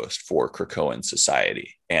guidepost for Krakoan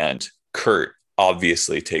society. And Kurt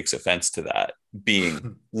obviously takes offense to that,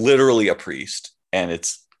 being literally a priest. And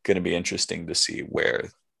it's going to be interesting to see where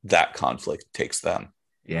that conflict takes them.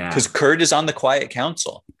 Yeah. Because Kurt is on the Quiet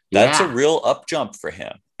Council. That's a real up jump for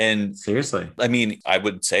him. And seriously, I mean, I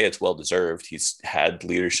would say it's well deserved. He's had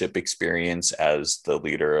leadership experience as the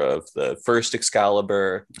leader of the first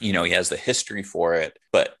Excalibur. You know, he has the history for it.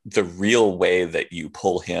 But the real way that you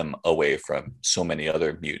pull him away from so many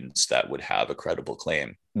other mutants that would have a credible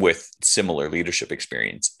claim with similar leadership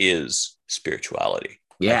experience is spirituality.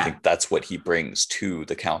 Yeah. I think that's what he brings to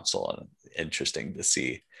the council. And interesting to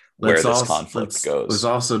see where this conflict goes. Let's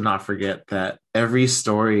also not forget that every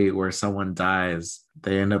story where someone dies,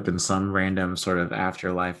 they end up in some random sort of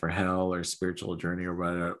afterlife or hell or spiritual journey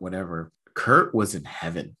or whatever. Kurt was in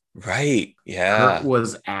heaven. Right. Yeah. Kurt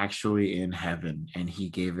was actually in heaven, and he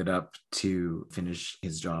gave it up to finish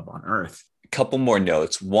his job on Earth. A couple more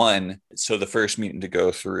notes. One, so the first mutant to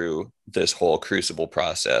go through this whole Crucible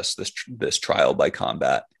process, this trial by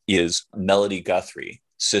combat, is Melody Guthrie,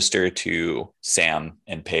 sister to Sam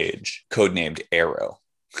and Paige, codenamed Arrow,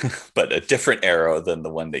 but a different Arrow than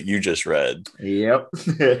the one that you just read. Yep.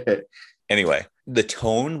 Anyway, the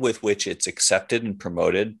tone with which it's accepted and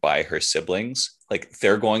promoted by her siblings, like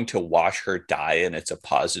they're going to watch her die and it's a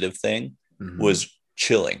positive thing, was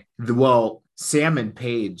chilling. Well, Sam and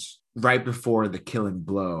Paige, right before the killing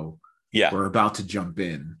blow, were about to jump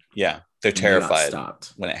in. Yeah, they're terrified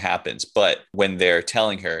when it happens. But when they're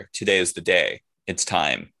telling her, today is the day, it's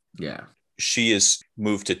time. Yeah. She is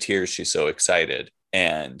moved to tears. She's so excited.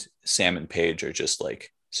 And Sam and Paige are just like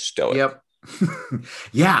stoic. Yep.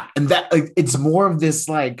 Yeah. And that it's more of this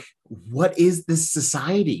like, what is this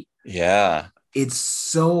society? Yeah. It's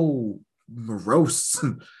so morose.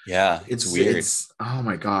 Yeah. It's weird. Oh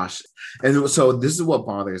my gosh. And so this is what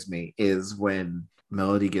bothers me is when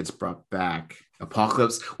Melody gets brought back,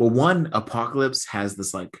 Apocalypse has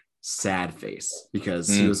this like sad face because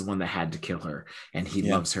he was the one that had to kill her and he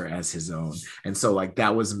loves her as his own. And so like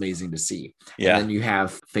that was amazing to see. And then you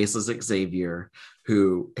have Faceless Xavier,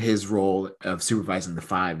 who his role of supervising the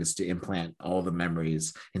five is to implant all the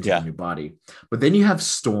memories into the new body. But then you have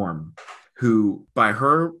Storm, who by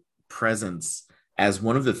her presence as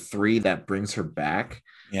one of the three that brings her back,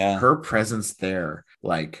 her presence there,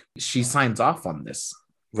 like she signs off on this.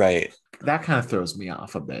 Right. That kind of throws me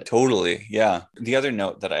off a bit. Totally. Yeah. The other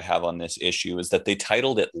note that I have on this issue is that they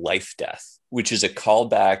titled it Life Death, which is a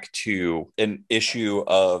callback to an issue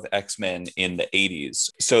of X-Men in the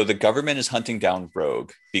 80s. So the government is hunting down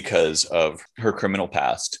Rogue because of her criminal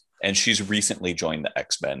past. And she's recently joined the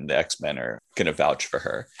X-Men. The X-Men are going to vouch for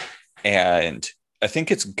her. And I think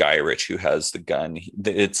it's Guy Ritchie who has the gun.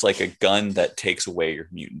 It's like a gun that takes away your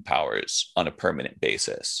mutant powers on a permanent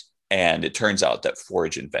basis. And it turns out that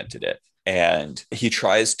Forge invented it. And he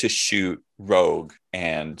tries to shoot Rogue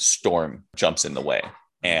and Storm jumps in the way.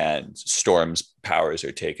 And Storm's powers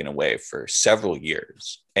are taken away for several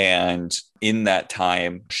years. And in that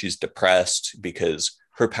time, she's depressed because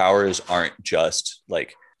her powers aren't just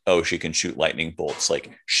like, oh, she can shoot lightning bolts.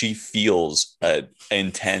 Like she feels an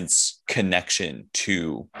intense connection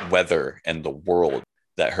to weather and the world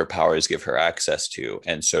that her powers give her access to.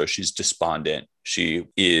 And so she's despondent. She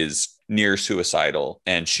is near suicidal.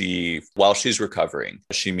 And while she's recovering,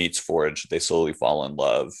 she meets Forge. They slowly fall in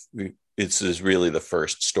love. This is really the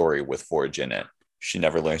first story with Forge in it. She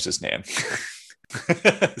never learns his name.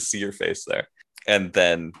 See your face there. And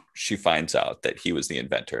then she finds out that he was the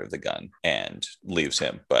inventor of the gun and leaves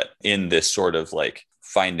him. But in this sort of like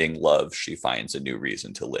finding love, she finds a new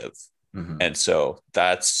reason to live. Mm-hmm. And so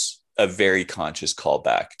that's a very conscious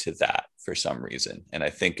callback to that for some reason. And I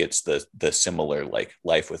think it's the similar like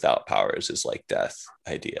life without powers is like death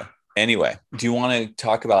idea. Anyway, do you want to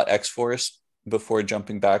talk about X-Force before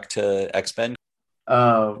jumping back to X-Men?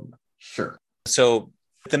 Sure. So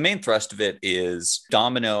the main thrust of it is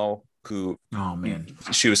Domino, who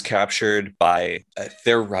she was captured by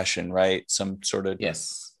they're Russian, right? Some sort of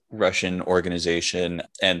Russian organization,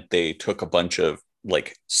 and they took a bunch of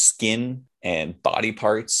like skin and body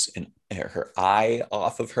parts and her eye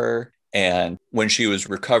off of her. And when she was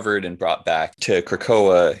recovered and brought back to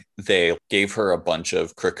Krakoa, they gave her a bunch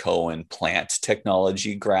of Krakoan plant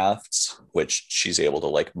technology grafts, which she's able to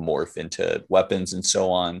like morph into weapons and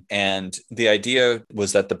so on. And the idea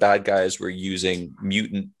was that the bad guys were using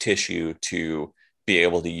mutant tissue to be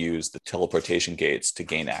able to use the teleportation gates to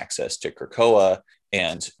gain access to Krakoa.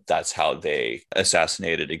 And that's how they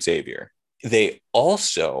assassinated Xavier. They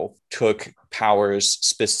also took powers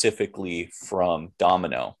specifically from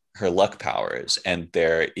Domino, her luck powers. And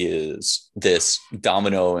there is this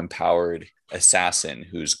Domino empowered assassin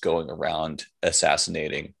who's going around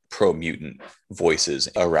assassinating pro-mutant voices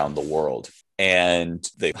around the world. And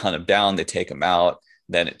they hunt him down, they take him out.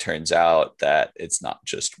 Then it turns out that it's not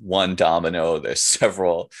just one Domino, there's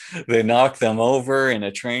several. They knock them over in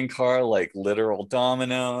a train car like literal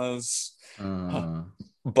dominoes.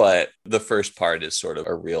 But the first part is sort of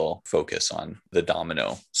a real focus on the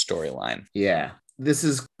Domino storyline. Yeah. This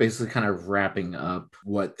is basically kind of wrapping up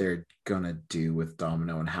what they're going to do with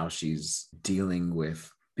Domino and how she's dealing with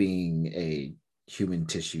being a human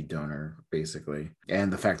tissue donor, basically,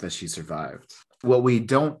 and the fact that she survived. What we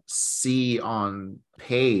don't see on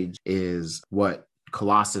page is what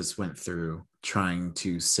Colossus went through trying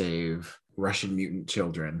to save Russian mutant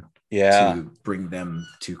children to bring them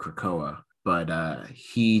to Krakoa. But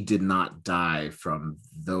he did not die from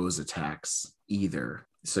those attacks either.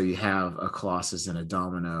 So you have a Colossus and a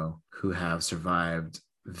Domino who have survived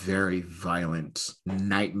very violent,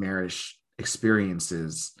 nightmarish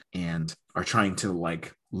experiences and are trying to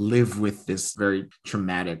like live with this very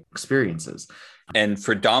traumatic experiences. And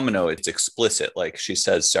for Domino, it's explicit. Like she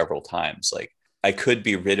says several times, like, I could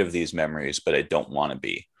be rid of these memories, but I don't want to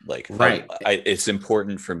be. Like, right. It's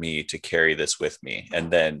important for me to carry this with me.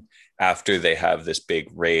 And then after they have this big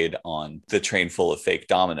raid on the train full of fake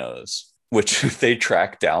dominoes, which they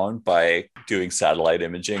track down by doing satellite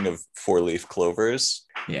imaging of 4-leaf clovers.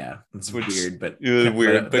 Yeah, it's weird, but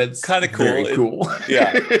kind of cool. Very cool.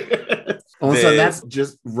 Yeah. Also, that's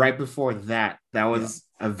just right before that. That was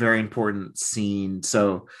a very important scene.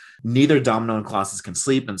 So neither Domino and Colossus can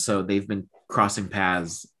sleep, and so they've been crossing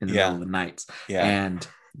paths in the middle of the night. Yeah. And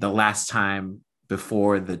the last time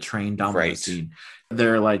before the train Domino scene,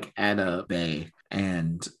 they're like at a bay.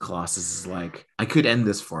 And Colossus is like, I could end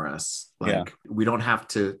this for us. Like, we don't have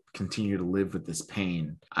to continue to live with this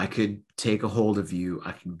pain. I could take a hold of you.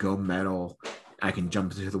 I can go metal. I can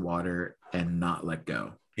jump into the water and not let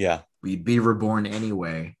go. Yeah. We'd be reborn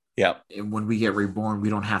anyway. Yeah. And when we get reborn, we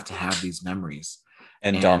don't have to have these memories.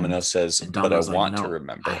 And Domino says, but I Domino's want like, to no,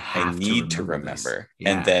 remember. I need to remember. Yeah.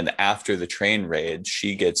 And then after the train raid,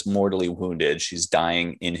 she gets mortally wounded. She's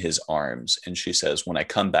dying in his arms. And she says, when I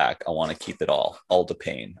come back, I want to keep it all the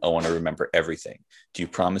pain. I want to remember everything. Do you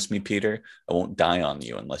promise me, Peter? I won't die on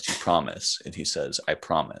you unless you promise. And he says, I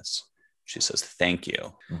promise. She says, thank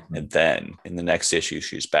you. Mm-hmm. And then in the next issue,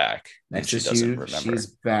 she's back. And she doesn't remember. She's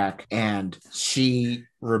back and she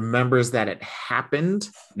remembers that it happened.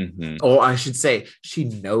 Mm-hmm. Or I should say, she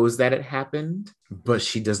knows that it happened, but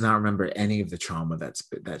she does not remember any of the trauma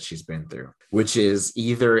that she's been through, which is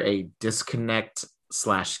either a disconnect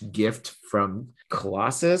 / gift from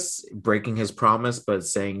Colossus breaking his promise, but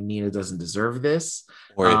saying Nina doesn't deserve this.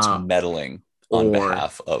 Or it's meddling on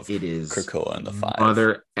behalf of Krakoa and the Five.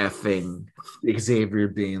 Mother effing Xavier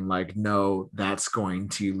being like, no, that's going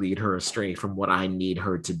to lead her astray from what I need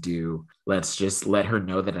her to do. Let's just let her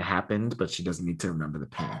know that it happened, but she doesn't need to remember the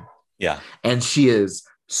pain. Yeah. And she is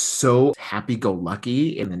so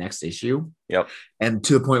happy-go-lucky in the next issue. Yep. And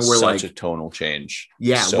to the point where such a tonal change.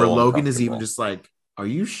 Yeah, so where Logan is even just like, are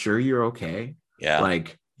you sure you're okay? Yeah.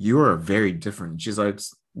 Like, you are very different. She's like,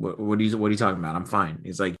 what are you talking about? I'm fine.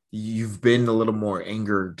 He's like, you've been a little more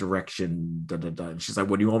anger direction. And she's like,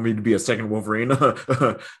 what do you want me to be, a second Wolverine?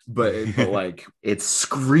 but like, it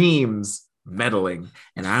screams meddling,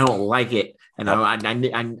 and I don't like it. And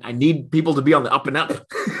I need people to be on the up and up.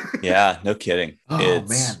 Yeah, no kidding. Man,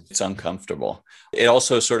 it's uncomfortable. It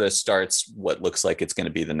also sort of starts what looks like it's going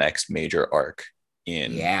to be the next major arc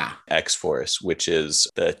in X-Force, which is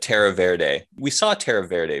the Terra Verde. We saw Terra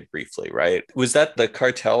Verde briefly, right? Was that the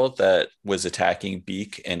cartel that was attacking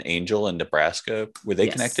Beak and Angel in Nebraska? Were they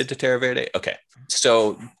connected to Terra Verde? Okay.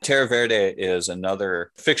 So Terra Verde is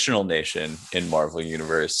another fictional nation in Marvel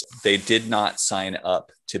Universe. They did not sign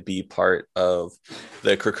up to be part of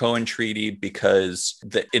the Krakoan Treaty because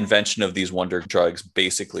the invention of these wonder drugs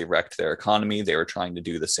basically wrecked their economy. They were trying to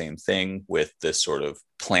do the same thing with this sort of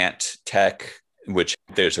plant tech, which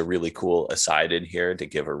there's a really cool aside in here to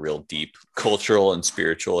give a real deep cultural and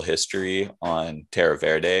spiritual history on Terra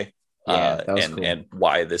Verde. Cool. And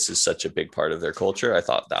why this is such a big part of their culture. I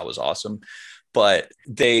thought that was awesome. But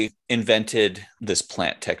they invented this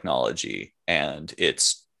plant technology, and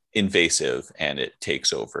it's invasive, and it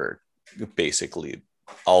takes over basically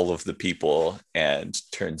all of the people and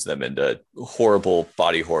turns them into horrible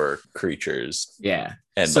body horror creatures. Yeah.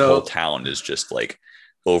 And the whole town is just like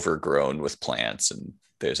overgrown with plants, and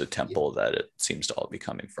there's a temple that it seems to all be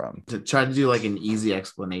coming from. To try to do like an easy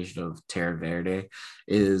explanation of Terra Verde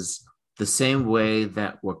is the same way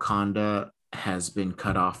that Wakanda has been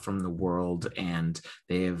cut off from the world and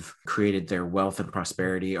they have created their wealth and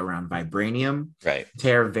prosperity around vibranium. Right.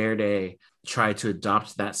 Terra Verde tried to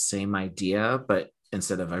adopt that same idea, but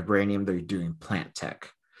instead of vibranium, they're doing plant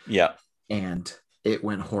tech. Yeah. And it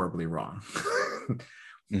went horribly wrong.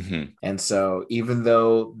 Mm-hmm. And so even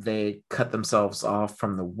though they cut themselves off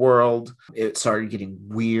from the world, it started getting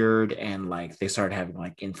weird, and like they started having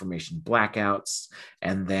like information blackouts,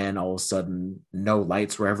 and then all of a sudden no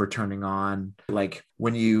lights were ever turning on. Like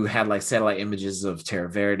when you had like satellite images of Terra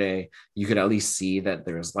Verde, you could at least see that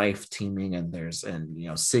there's life teeming, and there's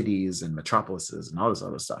cities and metropolises and all this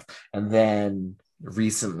other stuff. And then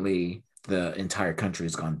recently the entire country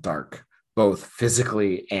has gone dark, both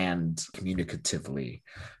physically and communicatively.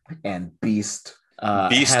 And Beast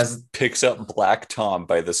picks up Black Tom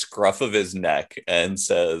by the scruff of his neck and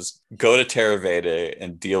says, go to Terra Verde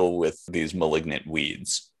and deal with these malignant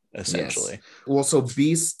weeds, essentially. Yes. Well, so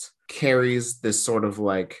Beast carries this sort of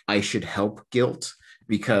like, I should help guilt,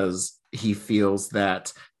 because he feels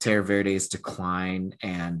that Terra Verde's decline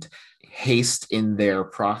and haste in their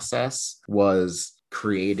process was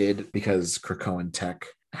created because Krakoan tech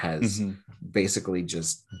has basically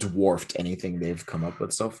just dwarfed anything they've come up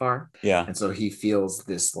with so far. Yeah. And so he feels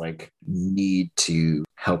this like need to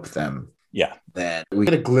help them. Yeah. That we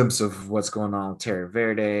get a glimpse of what's going on with Terra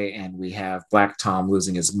Verde, and we have Black Tom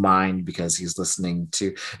losing his mind because he's listening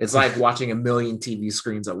to, it's like watching a million TV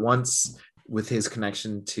screens at once with his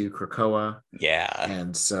connection to Krakoa. Yeah.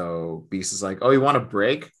 And so Beast is like, oh, you want a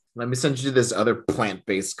break? Let me send you to this other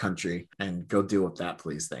plant-based country and go deal with that,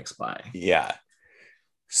 please. Thanks. Bye. Yeah.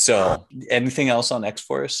 So anything else on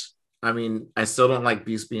X-Force? I mean, I still don't like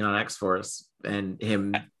Beast being on X-Force and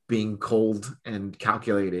him being cold and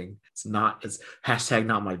calculating. It's hashtag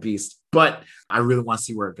not my Beast, but I really want to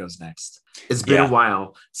see where it goes next. It's been a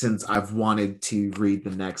while since I've wanted to read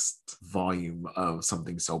the next volume of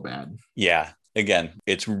something so bad. Yeah. Again,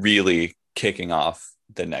 it's really kicking off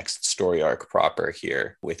the next story arc proper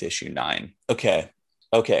here with issue 9.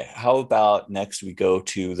 Okay, how about next we go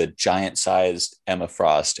to the giant-sized Emma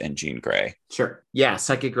Frost and Jean Grey? Sure. Yeah,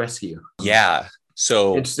 Psychic Rescue. Yeah.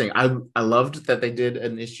 So interesting. I loved that they did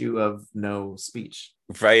an issue of no speech.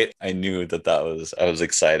 Right. I knew I was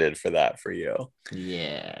excited for that for you.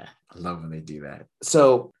 Yeah. I love when they do that.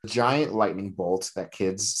 So giant lightning bolt that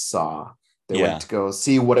kids saw. They went to go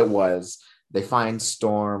see what it was. They find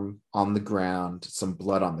Storm on the ground, some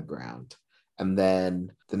blood on the ground. And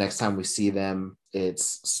then the next time we see them,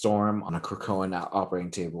 it's Storm on a Krakoan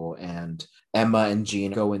operating table, and Emma and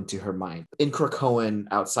Jean go into her mind. In Krakoan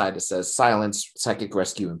outside, it says silence, psychic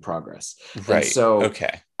rescue in progress. Right. And so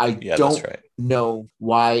I don't right. know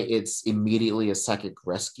why it's immediately a psychic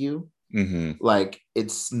rescue. Mm-hmm. Like,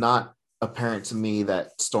 it's not apparent to me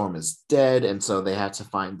that Storm is dead, and so they have to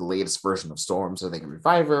find the latest version of Storm so they can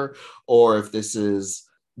revive her, or if this is,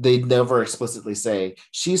 they never explicitly say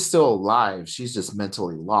she's still alive, she's just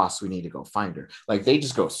mentally lost, we need to go find her. Like, they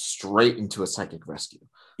just go straight into a psychic rescue.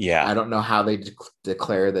 I don't know how they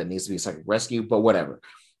declare that it needs to be a psychic rescue, but whatever.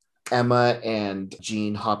 Emma and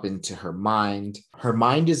Jean hop into her mind. Her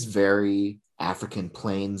mind is very African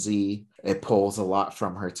Plainsy. It pulls a lot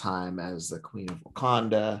from her time as the Queen of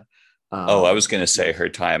Wakanda. I was going to say her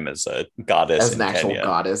time as a goddess, as an actual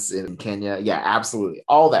goddess in Kenya. Yeah, absolutely.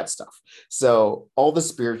 All that stuff. So all the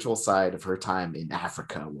spiritual side of her time in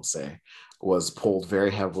Africa, we'll say, was pulled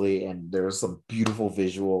very heavily, and there was some beautiful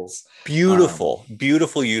visuals. Beautiful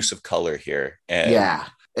use of color here.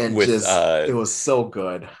 And with, it was so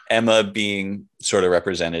good. Emma being sort of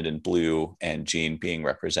represented in blue and Jean being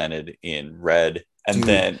represented in red. And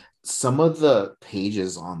then some of the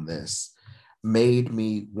pages on this made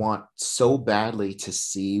me want so badly to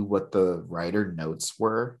see what the writer notes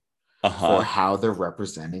were for how they're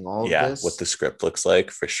representing all of this. What the script looks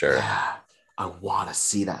like, for sure. Yeah, I want to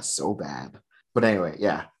see that so bad. But anyway,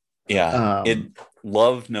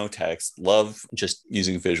 love no text, love just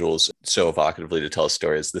using visuals so evocatively to tell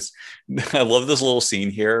stories. I love this little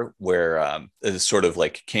scene here where it's sort of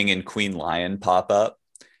like King and Queen Lion pop up,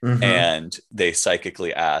 and they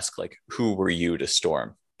psychically ask, like, who were you to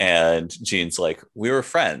Storm? And Jean's like, we were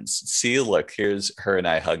friends. See, look, here's her and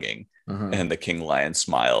I hugging. And the King Lion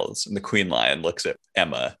smiles, and the Queen Lion looks at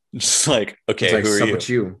Emma, just like, okay, like, who are you? With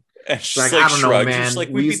you? And she's like, I don't know, man. She's like,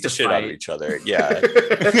 we beat the shit out of each other. Yeah.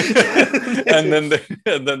 and then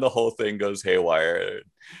the whole thing goes haywire.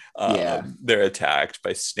 They're attacked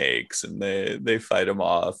by snakes, and they fight them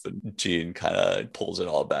off, and Jean kind of pulls it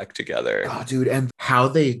all back together. Oh, dude, and how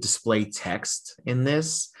they display text in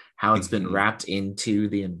this, how it's been wrapped into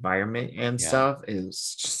the environment and stuff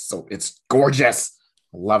is just it's gorgeous.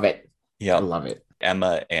 Love it. Yeah, I love it.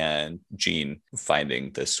 Emma and Jean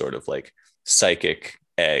finding this sort of like psychic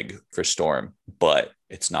egg for Storm, but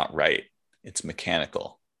it's not right. It's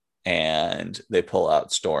mechanical. And they pull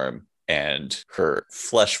out Storm, and her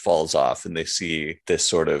flesh falls off, and they see this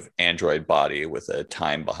sort of android body with a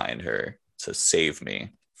time behind her. It says, save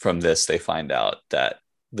me. From this, they find out that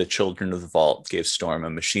the Children of the Vault gave Storm a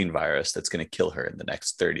machine virus that's going to kill her in the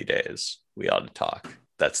next 30 days. We ought to talk.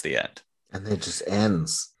 That's the end. And it just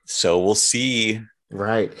ends. So we'll see.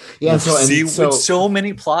 Right. Yeah. With so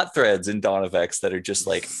many plot threads in Dawn of X that are just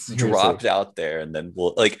like dropped out there. And then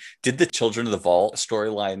did the Children of the Vault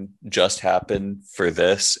storyline just happen for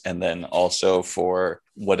this? And then also for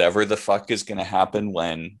whatever the fuck is going to happen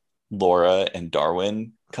when Laura and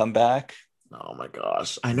Darwin come back? Oh my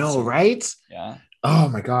gosh. I know, right? Yeah. Oh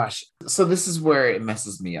my gosh. So this is where it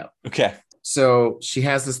messes me up. Okay. So she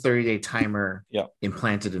has this 30-day timer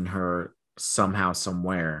implanted in her somehow,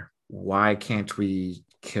 somewhere. Why can't we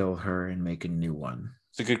kill her and make a new one?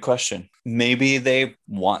 It's a good question. Maybe they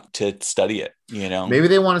want to study it, you know? Maybe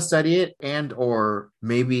they want to study it, and or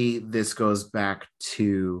maybe this goes back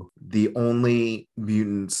to the only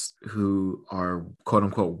mutants who are quote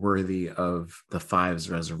unquote worthy of the Five's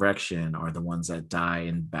resurrection are the ones that die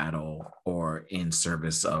in battle or in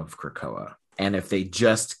service of Krakoa. And if they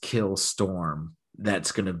just kill Storm,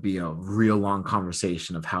 that's going to be a real long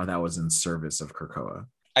conversation of how that was in service of Krakoa.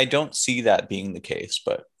 I don't see that being the case,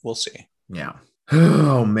 but we'll see. Yeah.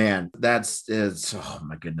 Oh man, oh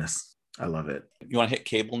my goodness. I love it. You want to hit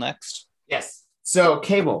Cable next? Yes. So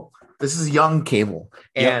Cable, this is young Cable.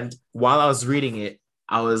 And while I was reading it,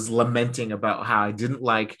 I was lamenting about how I didn't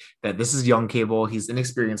like that this is young Cable. He's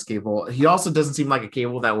inexperienced Cable. He also doesn't seem like a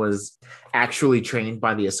Cable that was actually trained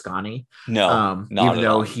by the Askani. No, not even at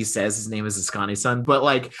though all. he says his name is Askani-san. But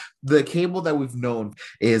like the Cable that we've known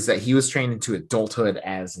is that he was trained into adulthood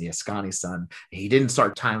as the Askani-san. He didn't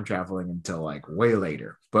start time traveling until like way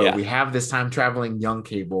later. But we have this time traveling young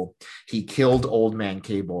Cable. He killed old man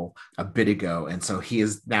Cable a bit ago. And so he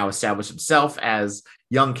has now established himself as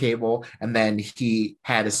young Cable. And then he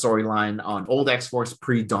had a storyline on old X-Force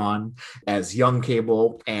pre-Dawn as young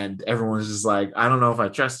Cable. And everyone's just like, I don't know if I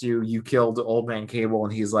trust you. You killed old man Cable.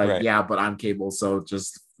 And he's like, yeah, but I'm Cable. So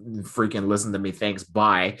just freaking listen to me. Thanks.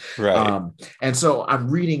 Bye. Right. And so I'm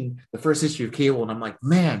reading the first issue of Cable and I'm like,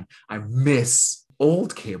 man, I miss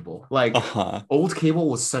old Cable. Like old Cable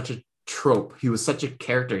was such a trope. He was such a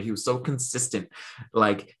character. He was so consistent.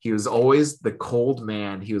 Like he was always the cold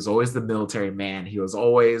man. He was always the military man. He was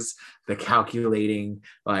always the calculating,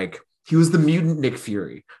 like he was the mutant Nick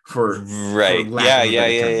Fury for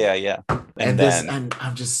yeah. And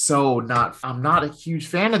I'm just I'm not a huge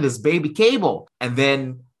fan of this baby Cable. And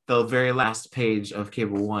then the very last page of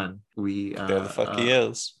Cable 1, there the fuck he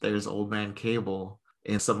is. There's old man Cable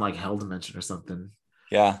in some like hell dimension or something.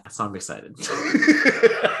 Yeah. So I'm excited.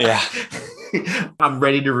 Yeah. I'm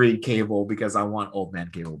ready to read Cable because I want old man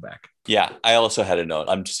Cable back. Yeah. I also had a note.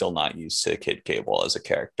 I'm still not used to Kid Cable as a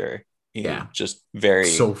character. Just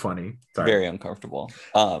so funny. Very uncomfortable.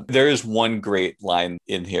 There is one great line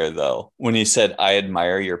in here though, when he said, I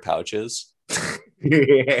admire your pouches.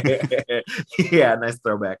 Yeah, nice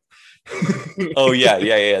throwback. Oh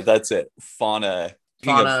yeah. That's it. Fauna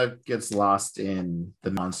gets lost in the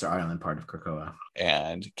Monster Island part of Krakoa.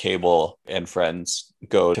 And Cable and friends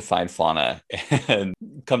go to find Fauna and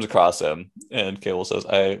comes across him. And Cable says,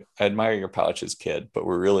 I admire your pouches, kid, but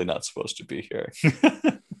we're really not supposed to be here.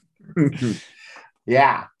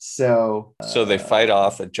 Yeah. So they fight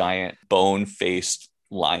off a giant bone-faced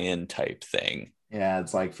lion type thing. Yeah,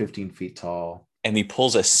 it's like 15 feet tall. And he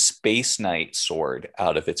pulls a Space Knight sword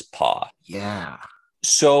out of its paw. Yeah.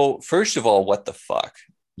 So first of all, what the fuck?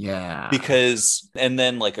 Yeah. Because, and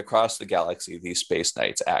then like across the galaxy, these Space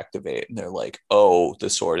Knights activate and they're like, oh, the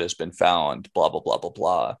sword has been found, blah, blah, blah, blah,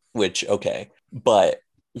 blah, which, okay. But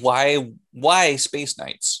why Space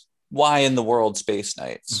Knights? Why in the world Space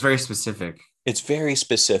Knights? It's very specific.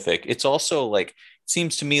 It's also like, it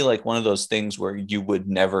seems to me like one of those things where you would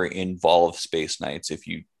never involve Space Knights if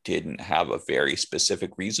you didn't have a very specific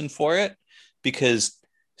reason for it, because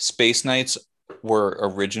Space Knights were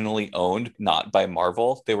originally owned not by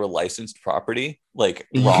Marvel. They were licensed property. Like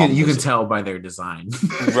you can tell by their design.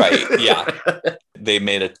 Right. Yeah. They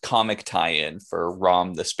made a comic tie-in for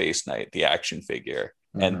Rom the Space Knight, the action figure,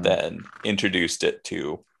 and then introduced it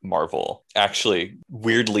to Marvel. Actually,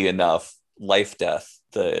 weirdly enough, Life Death,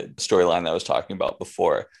 the storyline that I was talking about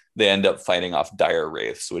before, they end up fighting off dire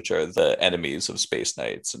wraiths, which are the enemies of Space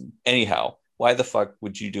Knights. And anyhow, why the fuck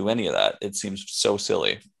would you do any of that? It seems so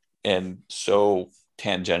silly and so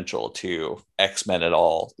tangential to X-Men at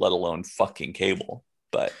all, let alone fucking Cable.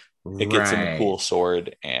 But it gets him a cool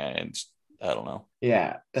sword, and I don't know.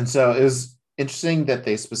 Yeah. And so it was interesting that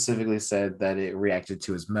they specifically said that it reacted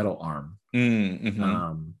to his metal arm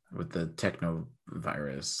with the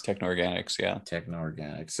technovirus. Techno-organics, yeah.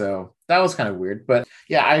 Techno-organic. So that was kind of weird. But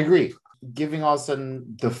yeah, I agree. Giving all of a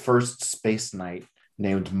sudden the first Space Knight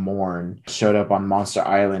named Morn showed up on Monster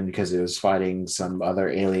Island because it was fighting some other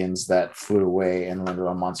aliens that flew away and landed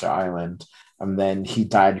on Monster Island. And then he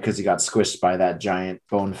died because he got squished by that giant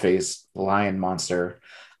bone-faced lion monster.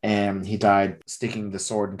 And he died sticking the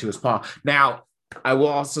sword into his paw. Now, I will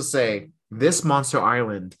also say this Monster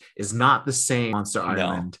Island is not the same Monster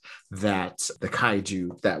Island that the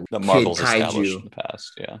kaiju, that the Marvel's Kid established in the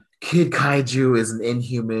past. Yeah. Kid Kaiju is an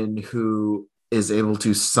inhuman who is able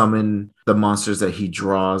to summon the monsters that he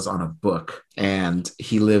draws on a book. And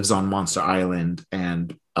he lives on Monster Island,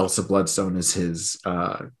 and Elsa Bloodstone is his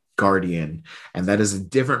guardian. And that is a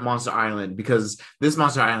different Monster Island, because this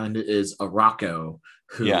Monster Island is Arakko,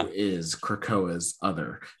 who is Krakoa's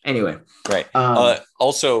other. Anyway. Right.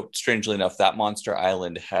 Also, strangely enough, that Monster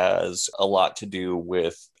Island has a lot to do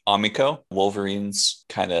with Amiko, Wolverine's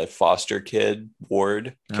kind of foster kid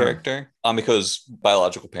ward character. Amiko's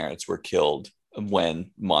biological parents were killed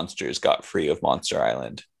when monsters got free of Monster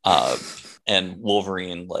Island. And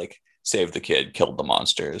Wolverine saved the kid, killed the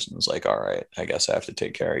monsters, and was like, all right, I guess I have to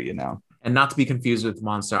take care of you now. And not to be confused with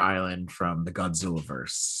Monster Island from the Godzilla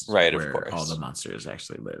verse, right? Where of course, all the monsters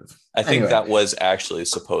actually live. I think that was actually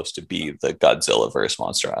supposed to be the Godzilla verse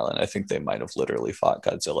Monster Island. I think they might have literally fought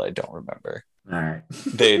Godzilla. I don't remember. All right.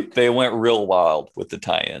 They went real wild with the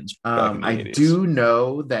tie-ins back in the I 80s. do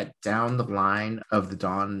know that down the line of the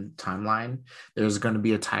Dawn timeline, there's going to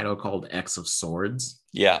be a title called X of Swords.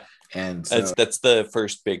 Yeah. And so that's the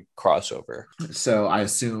first big crossover. So I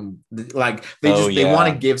assume like they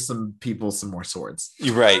want to give some people some more swords.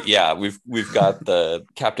 You're right. Yeah. We've got the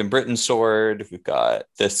Captain Britain sword. We've got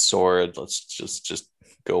this sword. Let's just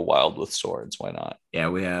go wild with swords. Why not? Yeah,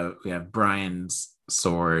 we have Brian's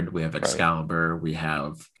sword, we have Excalibur, we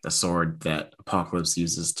have the sword that Apocalypse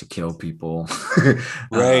uses to kill people.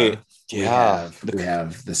 Right. We have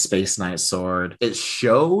the Space Knight sword. It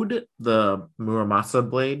showed the Muramasa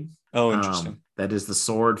blade. Oh, interesting. That is the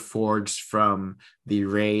sword forged from the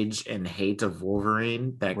rage and hate of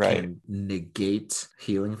Wolverine that can negate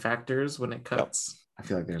healing factors when it cuts. Yep. I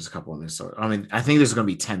feel like there's a couple other swords. I mean, I think there's going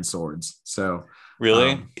to be 10 swords. So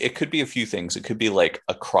really, it could be a few things. It could be like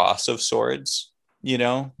a cross of swords,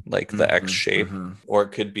 like the X shape, or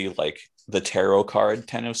it could be like the tarot card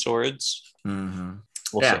 10 of swords.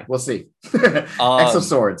 We'll see. X of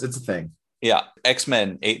Swords, it's a thing. Yeah,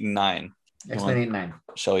 X-Men 8 and 9. X-Men 8 and 9.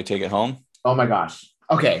 Shall we take it home? Oh my gosh.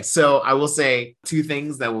 Okay, so I will say two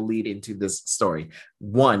things that will lead into this story.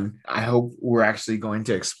 One, I hope we're actually going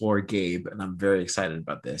to explore Gabe, and I'm very excited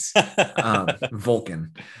about this.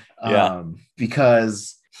 Vulcan.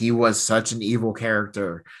 Because he was such an evil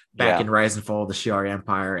character back in Rise and Fall of the Shi'ar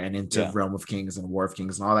Empire and into Realm of Kings and War of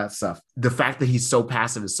Kings and all that stuff. The fact that he's so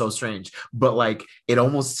passive is so strange, but like it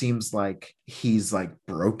almost seems like he's like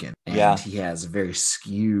broken and he has a very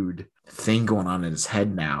skewed thing going on in his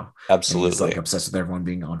head now. Absolutely. And he's like obsessed with everyone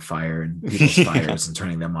being on fire and people's fires and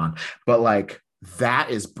turning them on. But like that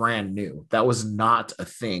is brand new. That was not a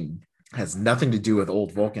thing. Has nothing to do with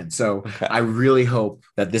old Vulcan. So I really hope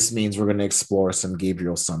that this means we're going to explore some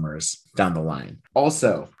Gabriel Summers down the line.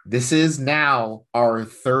 Also, this is now our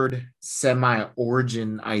third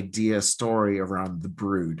semi-origin idea story around the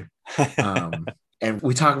Brood. And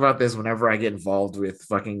we talk about this whenever I get involved with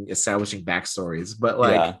fucking establishing backstories. But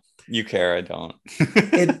like, you care, I don't.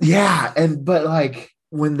 But like,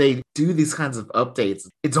 when they do these kinds of updates,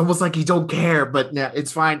 it's almost like you don't care, but now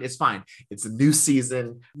it's fine. It's fine. It's a new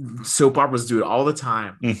season. Soap operas do it all the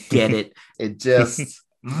time. Get it? It just.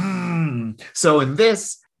 So in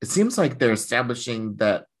this, it seems like they're establishing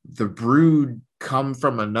that the Brood come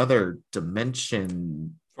from another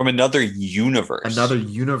dimension. From another universe.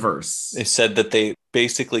 They said that they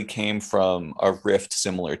basically came from a rift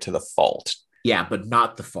similar to the Fault. Yeah, but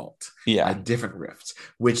not the Fault. Yeah. A different rift,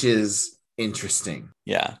 which is interesting.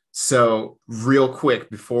 Yeah. So real quick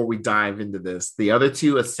before we dive into this, the other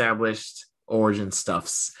two established origin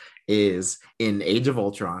stuffs is in Age of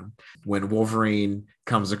Ultron when Wolverine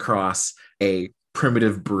comes across a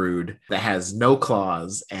primitive Brood that has no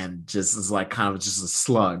claws and just is like kind of just a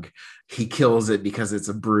slug. He kills it because it's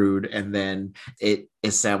a Brood, and then it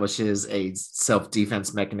establishes a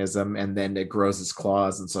self-defense mechanism, and then it grows its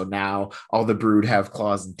claws, and so now all the Brood have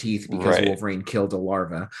claws and teeth because Wolverine killed a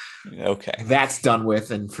larva. Okay. That's done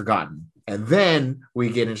with and forgotten. And then we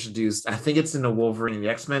get introduced, I think it's in the Wolverine and the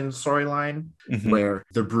X-Men storyline, where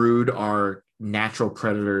the Brood are natural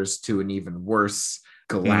predators to an even worse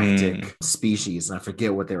galactic species, and I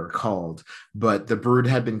forget what they were called, but the Brood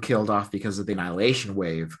had been killed off because of the Annihilation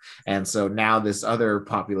Wave, and so now this other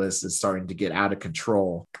populace is starting to get out of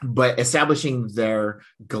control, but establishing their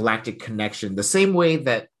galactic connection the same way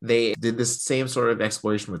that they did this same sort of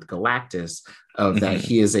exploration with Galactus, of that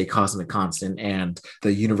he is a cosmic constant and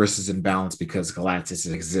the universe is in balance because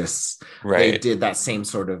Galactus exists. They did that same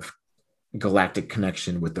sort of galactic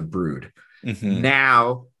connection with the Brood.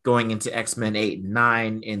 Now, going into X-Men 8 and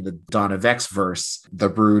 9 in the Dawn of X verse, the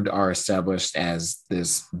Brood are established as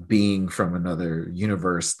this being from another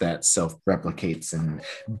universe that self-replicates and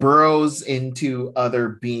burrows into other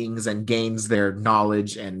beings and gains their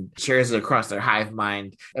knowledge and shares it across their hive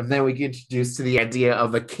mind. And then we get introduced to the idea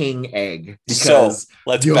of a king egg. So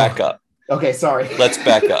let's back up. Okay, sorry. Let's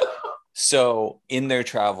back up. So in their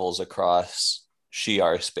travels across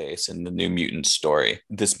Shi'ar space in the New Mutant story,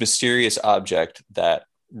 this mysterious object that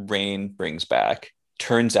Reign brings back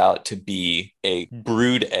turns out to be a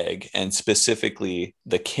Brood egg, and specifically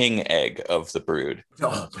the king egg of the Brood.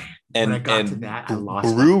 Oh man! When I got to that, I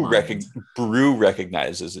lost Brew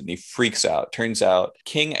recognizes it and he freaks out. Turns out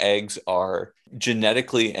king eggs are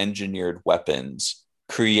genetically engineered weapons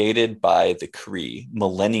created by the Kree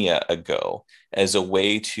millennia ago as a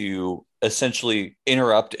way to essentially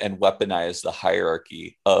interrupt and weaponize the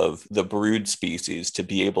hierarchy of the Brood species to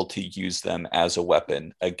be able to use them as a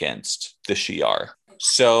weapon against the Shi'ar.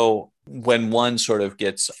 So when one sort of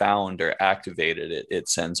gets found or activated, it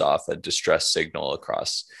sends off a distress signal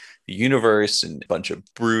across the universe, and a bunch of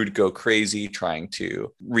brood go crazy trying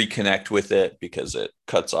to reconnect with it because it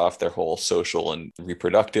cuts off their whole social and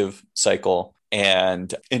reproductive cycle.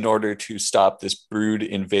 And in order to stop this brood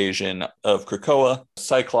invasion of Krakoa,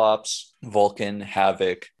 Cyclops, Vulcan,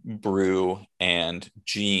 Havoc, Brew, and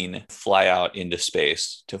Jean fly out into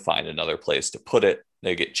space to find another place to put it.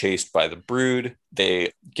 They get chased by the brood.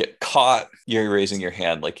 They get caught. You're raising your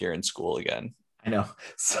hand like you're in school again. I know.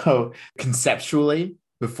 So conceptually,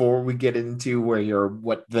 before we get into where you're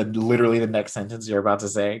literally the next sentence you're about to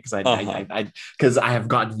say, because I have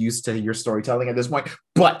gotten used to your storytelling at this point,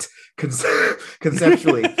 but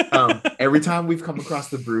conceptually, every time we've come across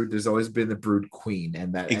the brood, there's always been the brood queen,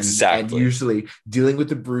 and and usually dealing with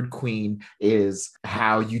the brood queen is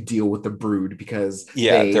how you deal with the brood, because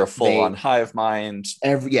they're full on hive mind.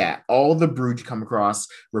 All the brood you come across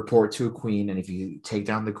report to a queen, and if you take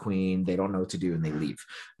down the queen, they don't know what to do and they leave.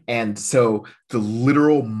 And so the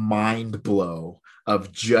literal mind blow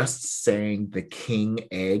of just saying the king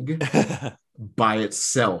egg by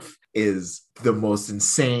itself is the most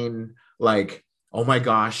insane, like, oh my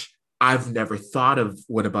gosh, I've never thought of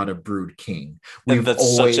what about a brood king. We've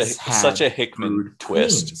always such a Hickman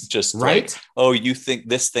twist. Queens, just right? Like, oh, you think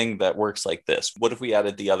this thing that works like this. What if we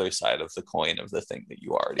added the other side of the coin of the thing that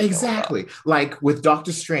you already exactly know about? Like with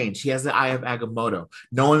Doctor Strange, he has the Eye of Agamotto.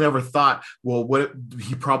 No one ever thought, well, what,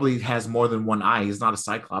 he probably has more than one eye. He's not a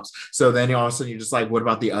Cyclops. So then all of a sudden you're just like, what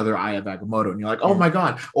about the other Eye of Agamotto? And you're like, oh my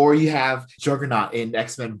God. Or you have Juggernaut in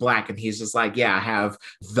X-Men Black, and he's just like, yeah, I have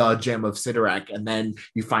the gem of Sidorak. And then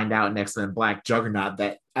you find out in X-Men Black Juggernaut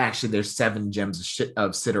that actually there's 7 gems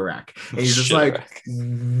of Sidorak, and you're just like,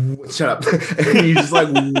 shut up. And you're just like,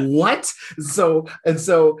 what? So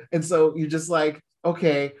you're just like,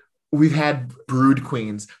 okay, we've had brood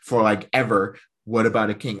queens for like ever. What about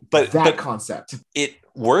a king? But concept, it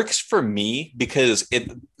works for me because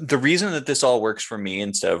the reason that this all works for me,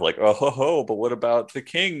 instead of like, oh ho ho, but what about the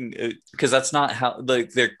king? Because that's not how, like,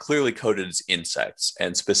 they're clearly coded as insects,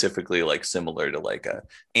 and specifically like similar to like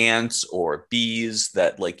ants or bees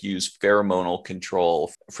that like use pheromonal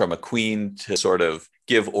control from a queen to sort of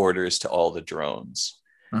give orders to all the drones.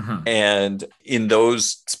 Mm-hmm. And in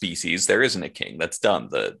those species, there isn't a king. That's dumb.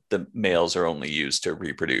 The males are only used to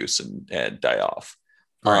reproduce and die off.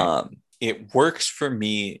 Right. It works for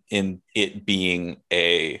me in it being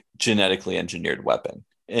a genetically engineered weapon,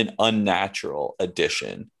 an unnatural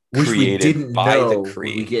addition, which created we didn't by know the Kree.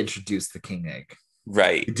 When we get introduced the king egg.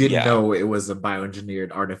 Right. We didn't know it was a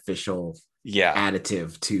bioengineered artificial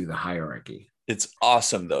additive to the hierarchy. It's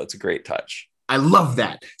awesome, though. It's a great touch. I love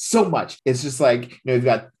that so much. It's just like, you've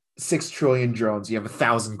got 6 trillion drones, you have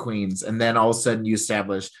 1,000 queens, and then all of a sudden you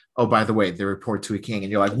establish, oh, by the way, they report to a king,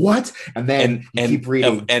 and you're like, what? And then you keep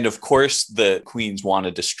reading. And of course, the queens want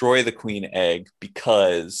to destroy the queen egg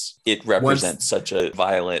because it represents such a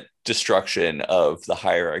violent destruction of the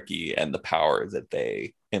hierarchy and the power that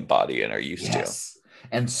they embody and are used to.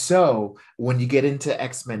 And so when you get into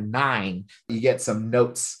X-Men 9, you get some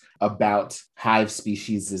notes about hive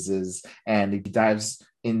species, and it dives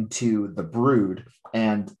into the brood,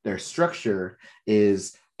 and their structure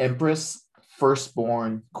is Empress,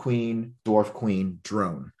 Firstborn, Queen, Dwarf Queen,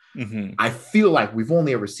 Drone. Mm-hmm. I feel like we've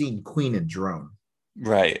only ever seen Queen and Drone.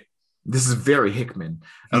 Right. This is very Hickman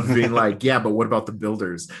of being like, yeah, but what about the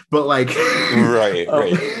builders? But like, right.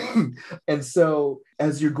 And so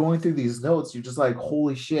as you're going through these notes, you're just like,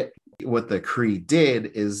 holy shit. What the Kree did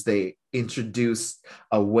is they introduced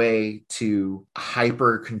a way to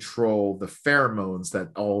hyper control the pheromones that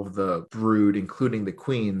all of the brood, including the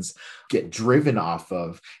queens, get driven off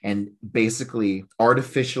of, and basically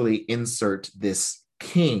artificially insert this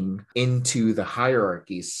king into the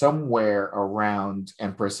hierarchy somewhere around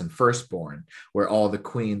Empress and Firstborn, where all the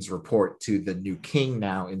queens report to the new king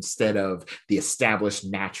now instead of the established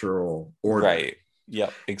natural order. Right.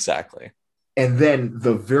 Yep, exactly. And then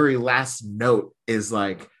the very last note is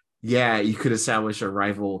like, yeah, you could establish a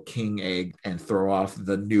rival king egg and throw off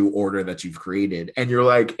the new order that you've created. And you're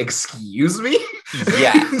like, excuse me?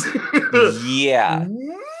 Yeah. Yeah.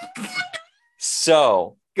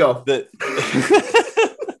 So go.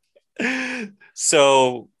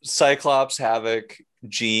 So Cyclops, Havoc,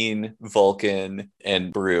 Jean, Vulcan,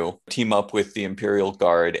 and Brew team up with the Imperial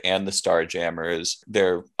Guard and the Starjammers.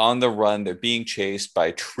 They're on the run. They're being chased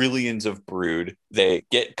by trillions of brood. They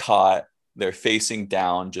get caught. They're facing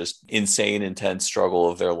down just insane, intense struggle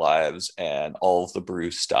of their lives, and all of the brew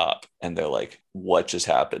stop. And they're like, what just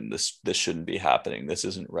happened? This shouldn't be happening. This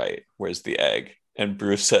isn't right. Where's the egg? And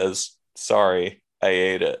Brew says, sorry, I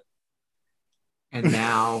ate it. And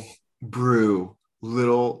now Brew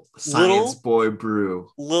little science Little boy Brew.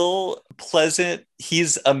 Little pleasant.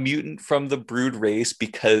 He's a mutant from the brood race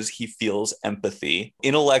because he feels empathy.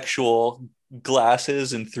 Intellectual,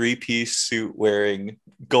 glasses and three-piece suit wearing,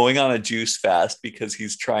 going on a juice fast because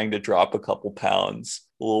he's trying to drop a couple pounds.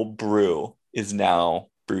 Little Brew is now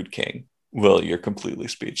Brood King. Will, you're completely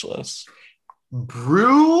speechless.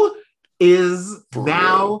 Brew is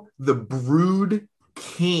now the Brood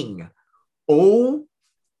King. Oh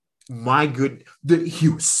my goodness. He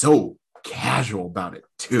was so casual about it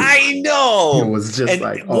too. I know. It was just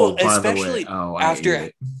like, oh, by the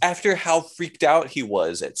way, after how freaked out he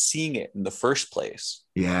was at seeing it in the first place.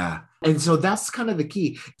 Yeah. And so that's kind of the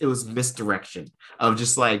key. It was misdirection of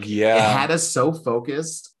just like, yeah, it had us so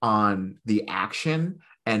focused on the action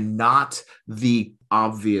and not the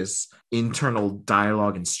obvious internal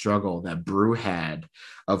dialogue and struggle that Brew had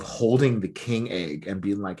of holding the king egg and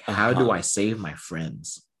being like, how do I save my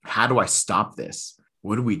friends? How do I stop this?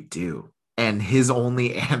 What do we do? And his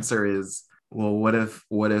only answer is, well, what if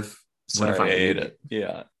I ate it?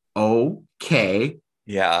 Yeah. Okay.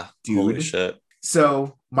 Yeah. Dude. Holy shit.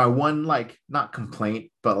 So my one, like, not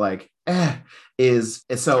complaint, but like, is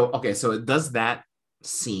so, okay. So it does that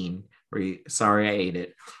scene where sorry, I ate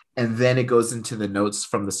it. And then it goes into the notes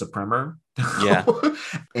from the Supremer. Yeah.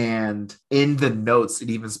 And in the notes, it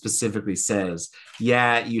even specifically says,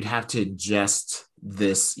 yeah, you'd have to ingest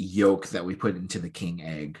this yolk that we put into the king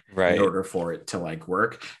egg in order for it to like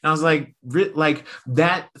work. And I was like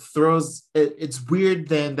that throws it, it's weird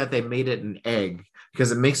then that they made it an egg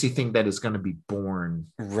because it makes you think that it's going to be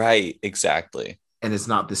born. Right. Exactly. And it's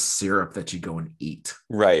not the syrup that you go and eat.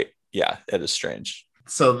 Right. Yeah. It is strange.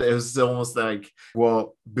 So it was almost like,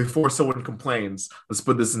 well, before someone complains, let's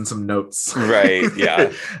put this in some notes. Right.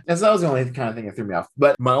 Yeah. And so that was the only kind of thing that threw me off.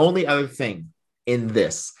 But my only other thing in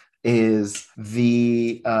this is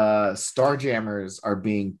the Starjammers are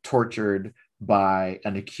being tortured by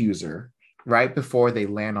an accuser. Right before they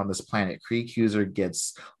land on this planet, Kree Accuser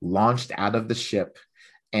gets launched out of the ship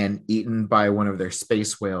and eaten by one of their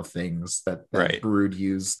space whale things that Brood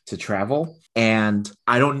used to travel. And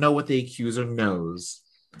I don't know what the accuser knows,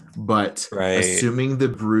 but assuming the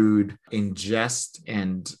Brood ingest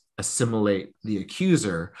and assimilate the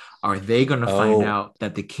accuser, are they going to find out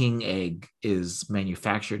that the king egg is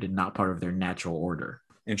manufactured and not part of their natural order?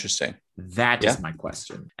 Interesting. That is my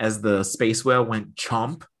question. As the space whale went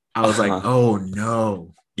chomp, I was like, oh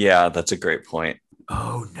no. Yeah, that's a great point.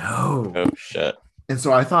 Oh no. Oh shit. And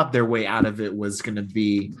so I thought their way out of it was going to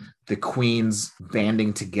be the queens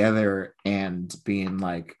banding together and being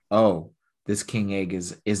like, oh, this king egg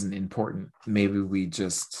isn't important. Maybe we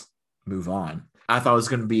just move on. I thought it was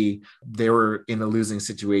going to be they were in a losing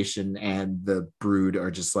situation and the Brood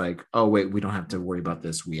are just like, oh, wait, we don't have to worry about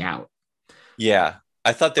this. We out. Yeah.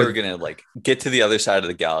 I thought they were going to like get to the other side of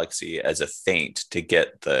the galaxy as a feint to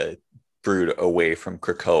get the Brood away from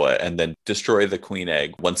Krakoa and then destroy the queen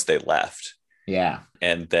egg once they left. Yeah.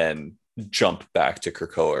 And then jump back to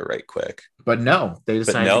Krakoa right quick. But no, they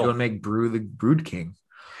decided to go and make Brew the Brood King.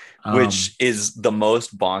 Which is the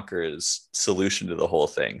most bonkers solution to the whole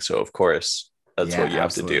thing. So, of course, that's what you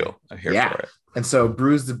have to do. I'm here for it. And so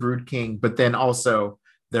Brew's the Brood King, but then also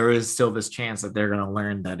there is still this chance that they're going to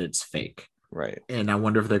learn that it's fake. Right. And I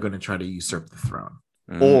wonder if they're going to try to usurp the throne.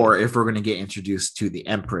 Or if we're going to get introduced to the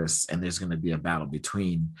Empress and there's going to be a battle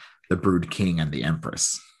between the Brood King and the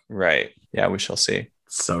Empress. Right. Yeah, we shall see.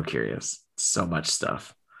 So curious. So much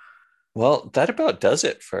stuff. Well, that about does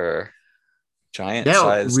it for Giant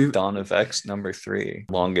Size Dawn of X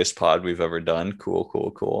 #3. Longest pod we've ever done.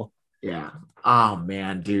 Cool. Yeah. Oh,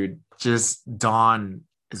 man, dude. Just Dawn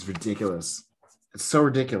is ridiculous. It's so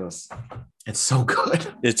ridiculous. It's so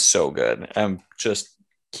good. It's so good. I'm just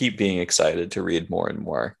keep being excited to read more and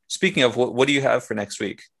more. Speaking of, what do you have for next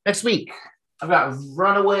week? Next week, I've got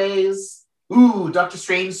Runaways. Ooh, Doctor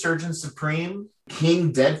Strange, Surgeon Supreme,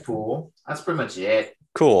 King Deadpool. That's pretty much it.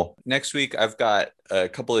 Cool. Next week, I've got a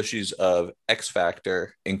couple issues of X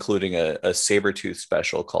Factor, including a Sabretooth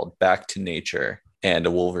special called Back to Nature and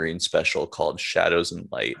a Wolverine special called Shadows and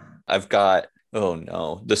Light. I've got,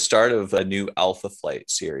 the start of a new Alpha Flight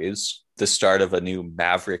series, the start of a new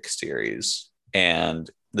Maverick series, and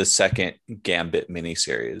the second Gambit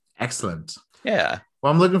miniseries. Excellent. Yeah.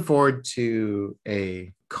 Well, I'm looking forward to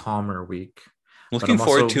a calmer week. Looking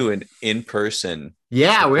forward to an in-person.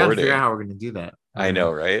 Yeah, we got to figure out how we're going to do that. I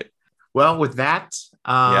know, right? Well, with that,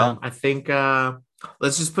 I think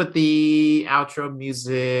let's just put the outro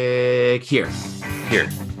music here. Here.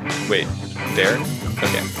 Wait, there?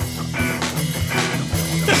 Okay.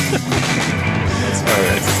 That's all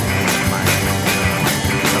right.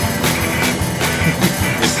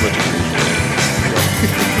 It's much appreciated.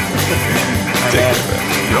 man.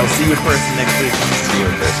 I'll see you in person next week. See you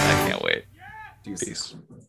in person. I can't wait. Peace.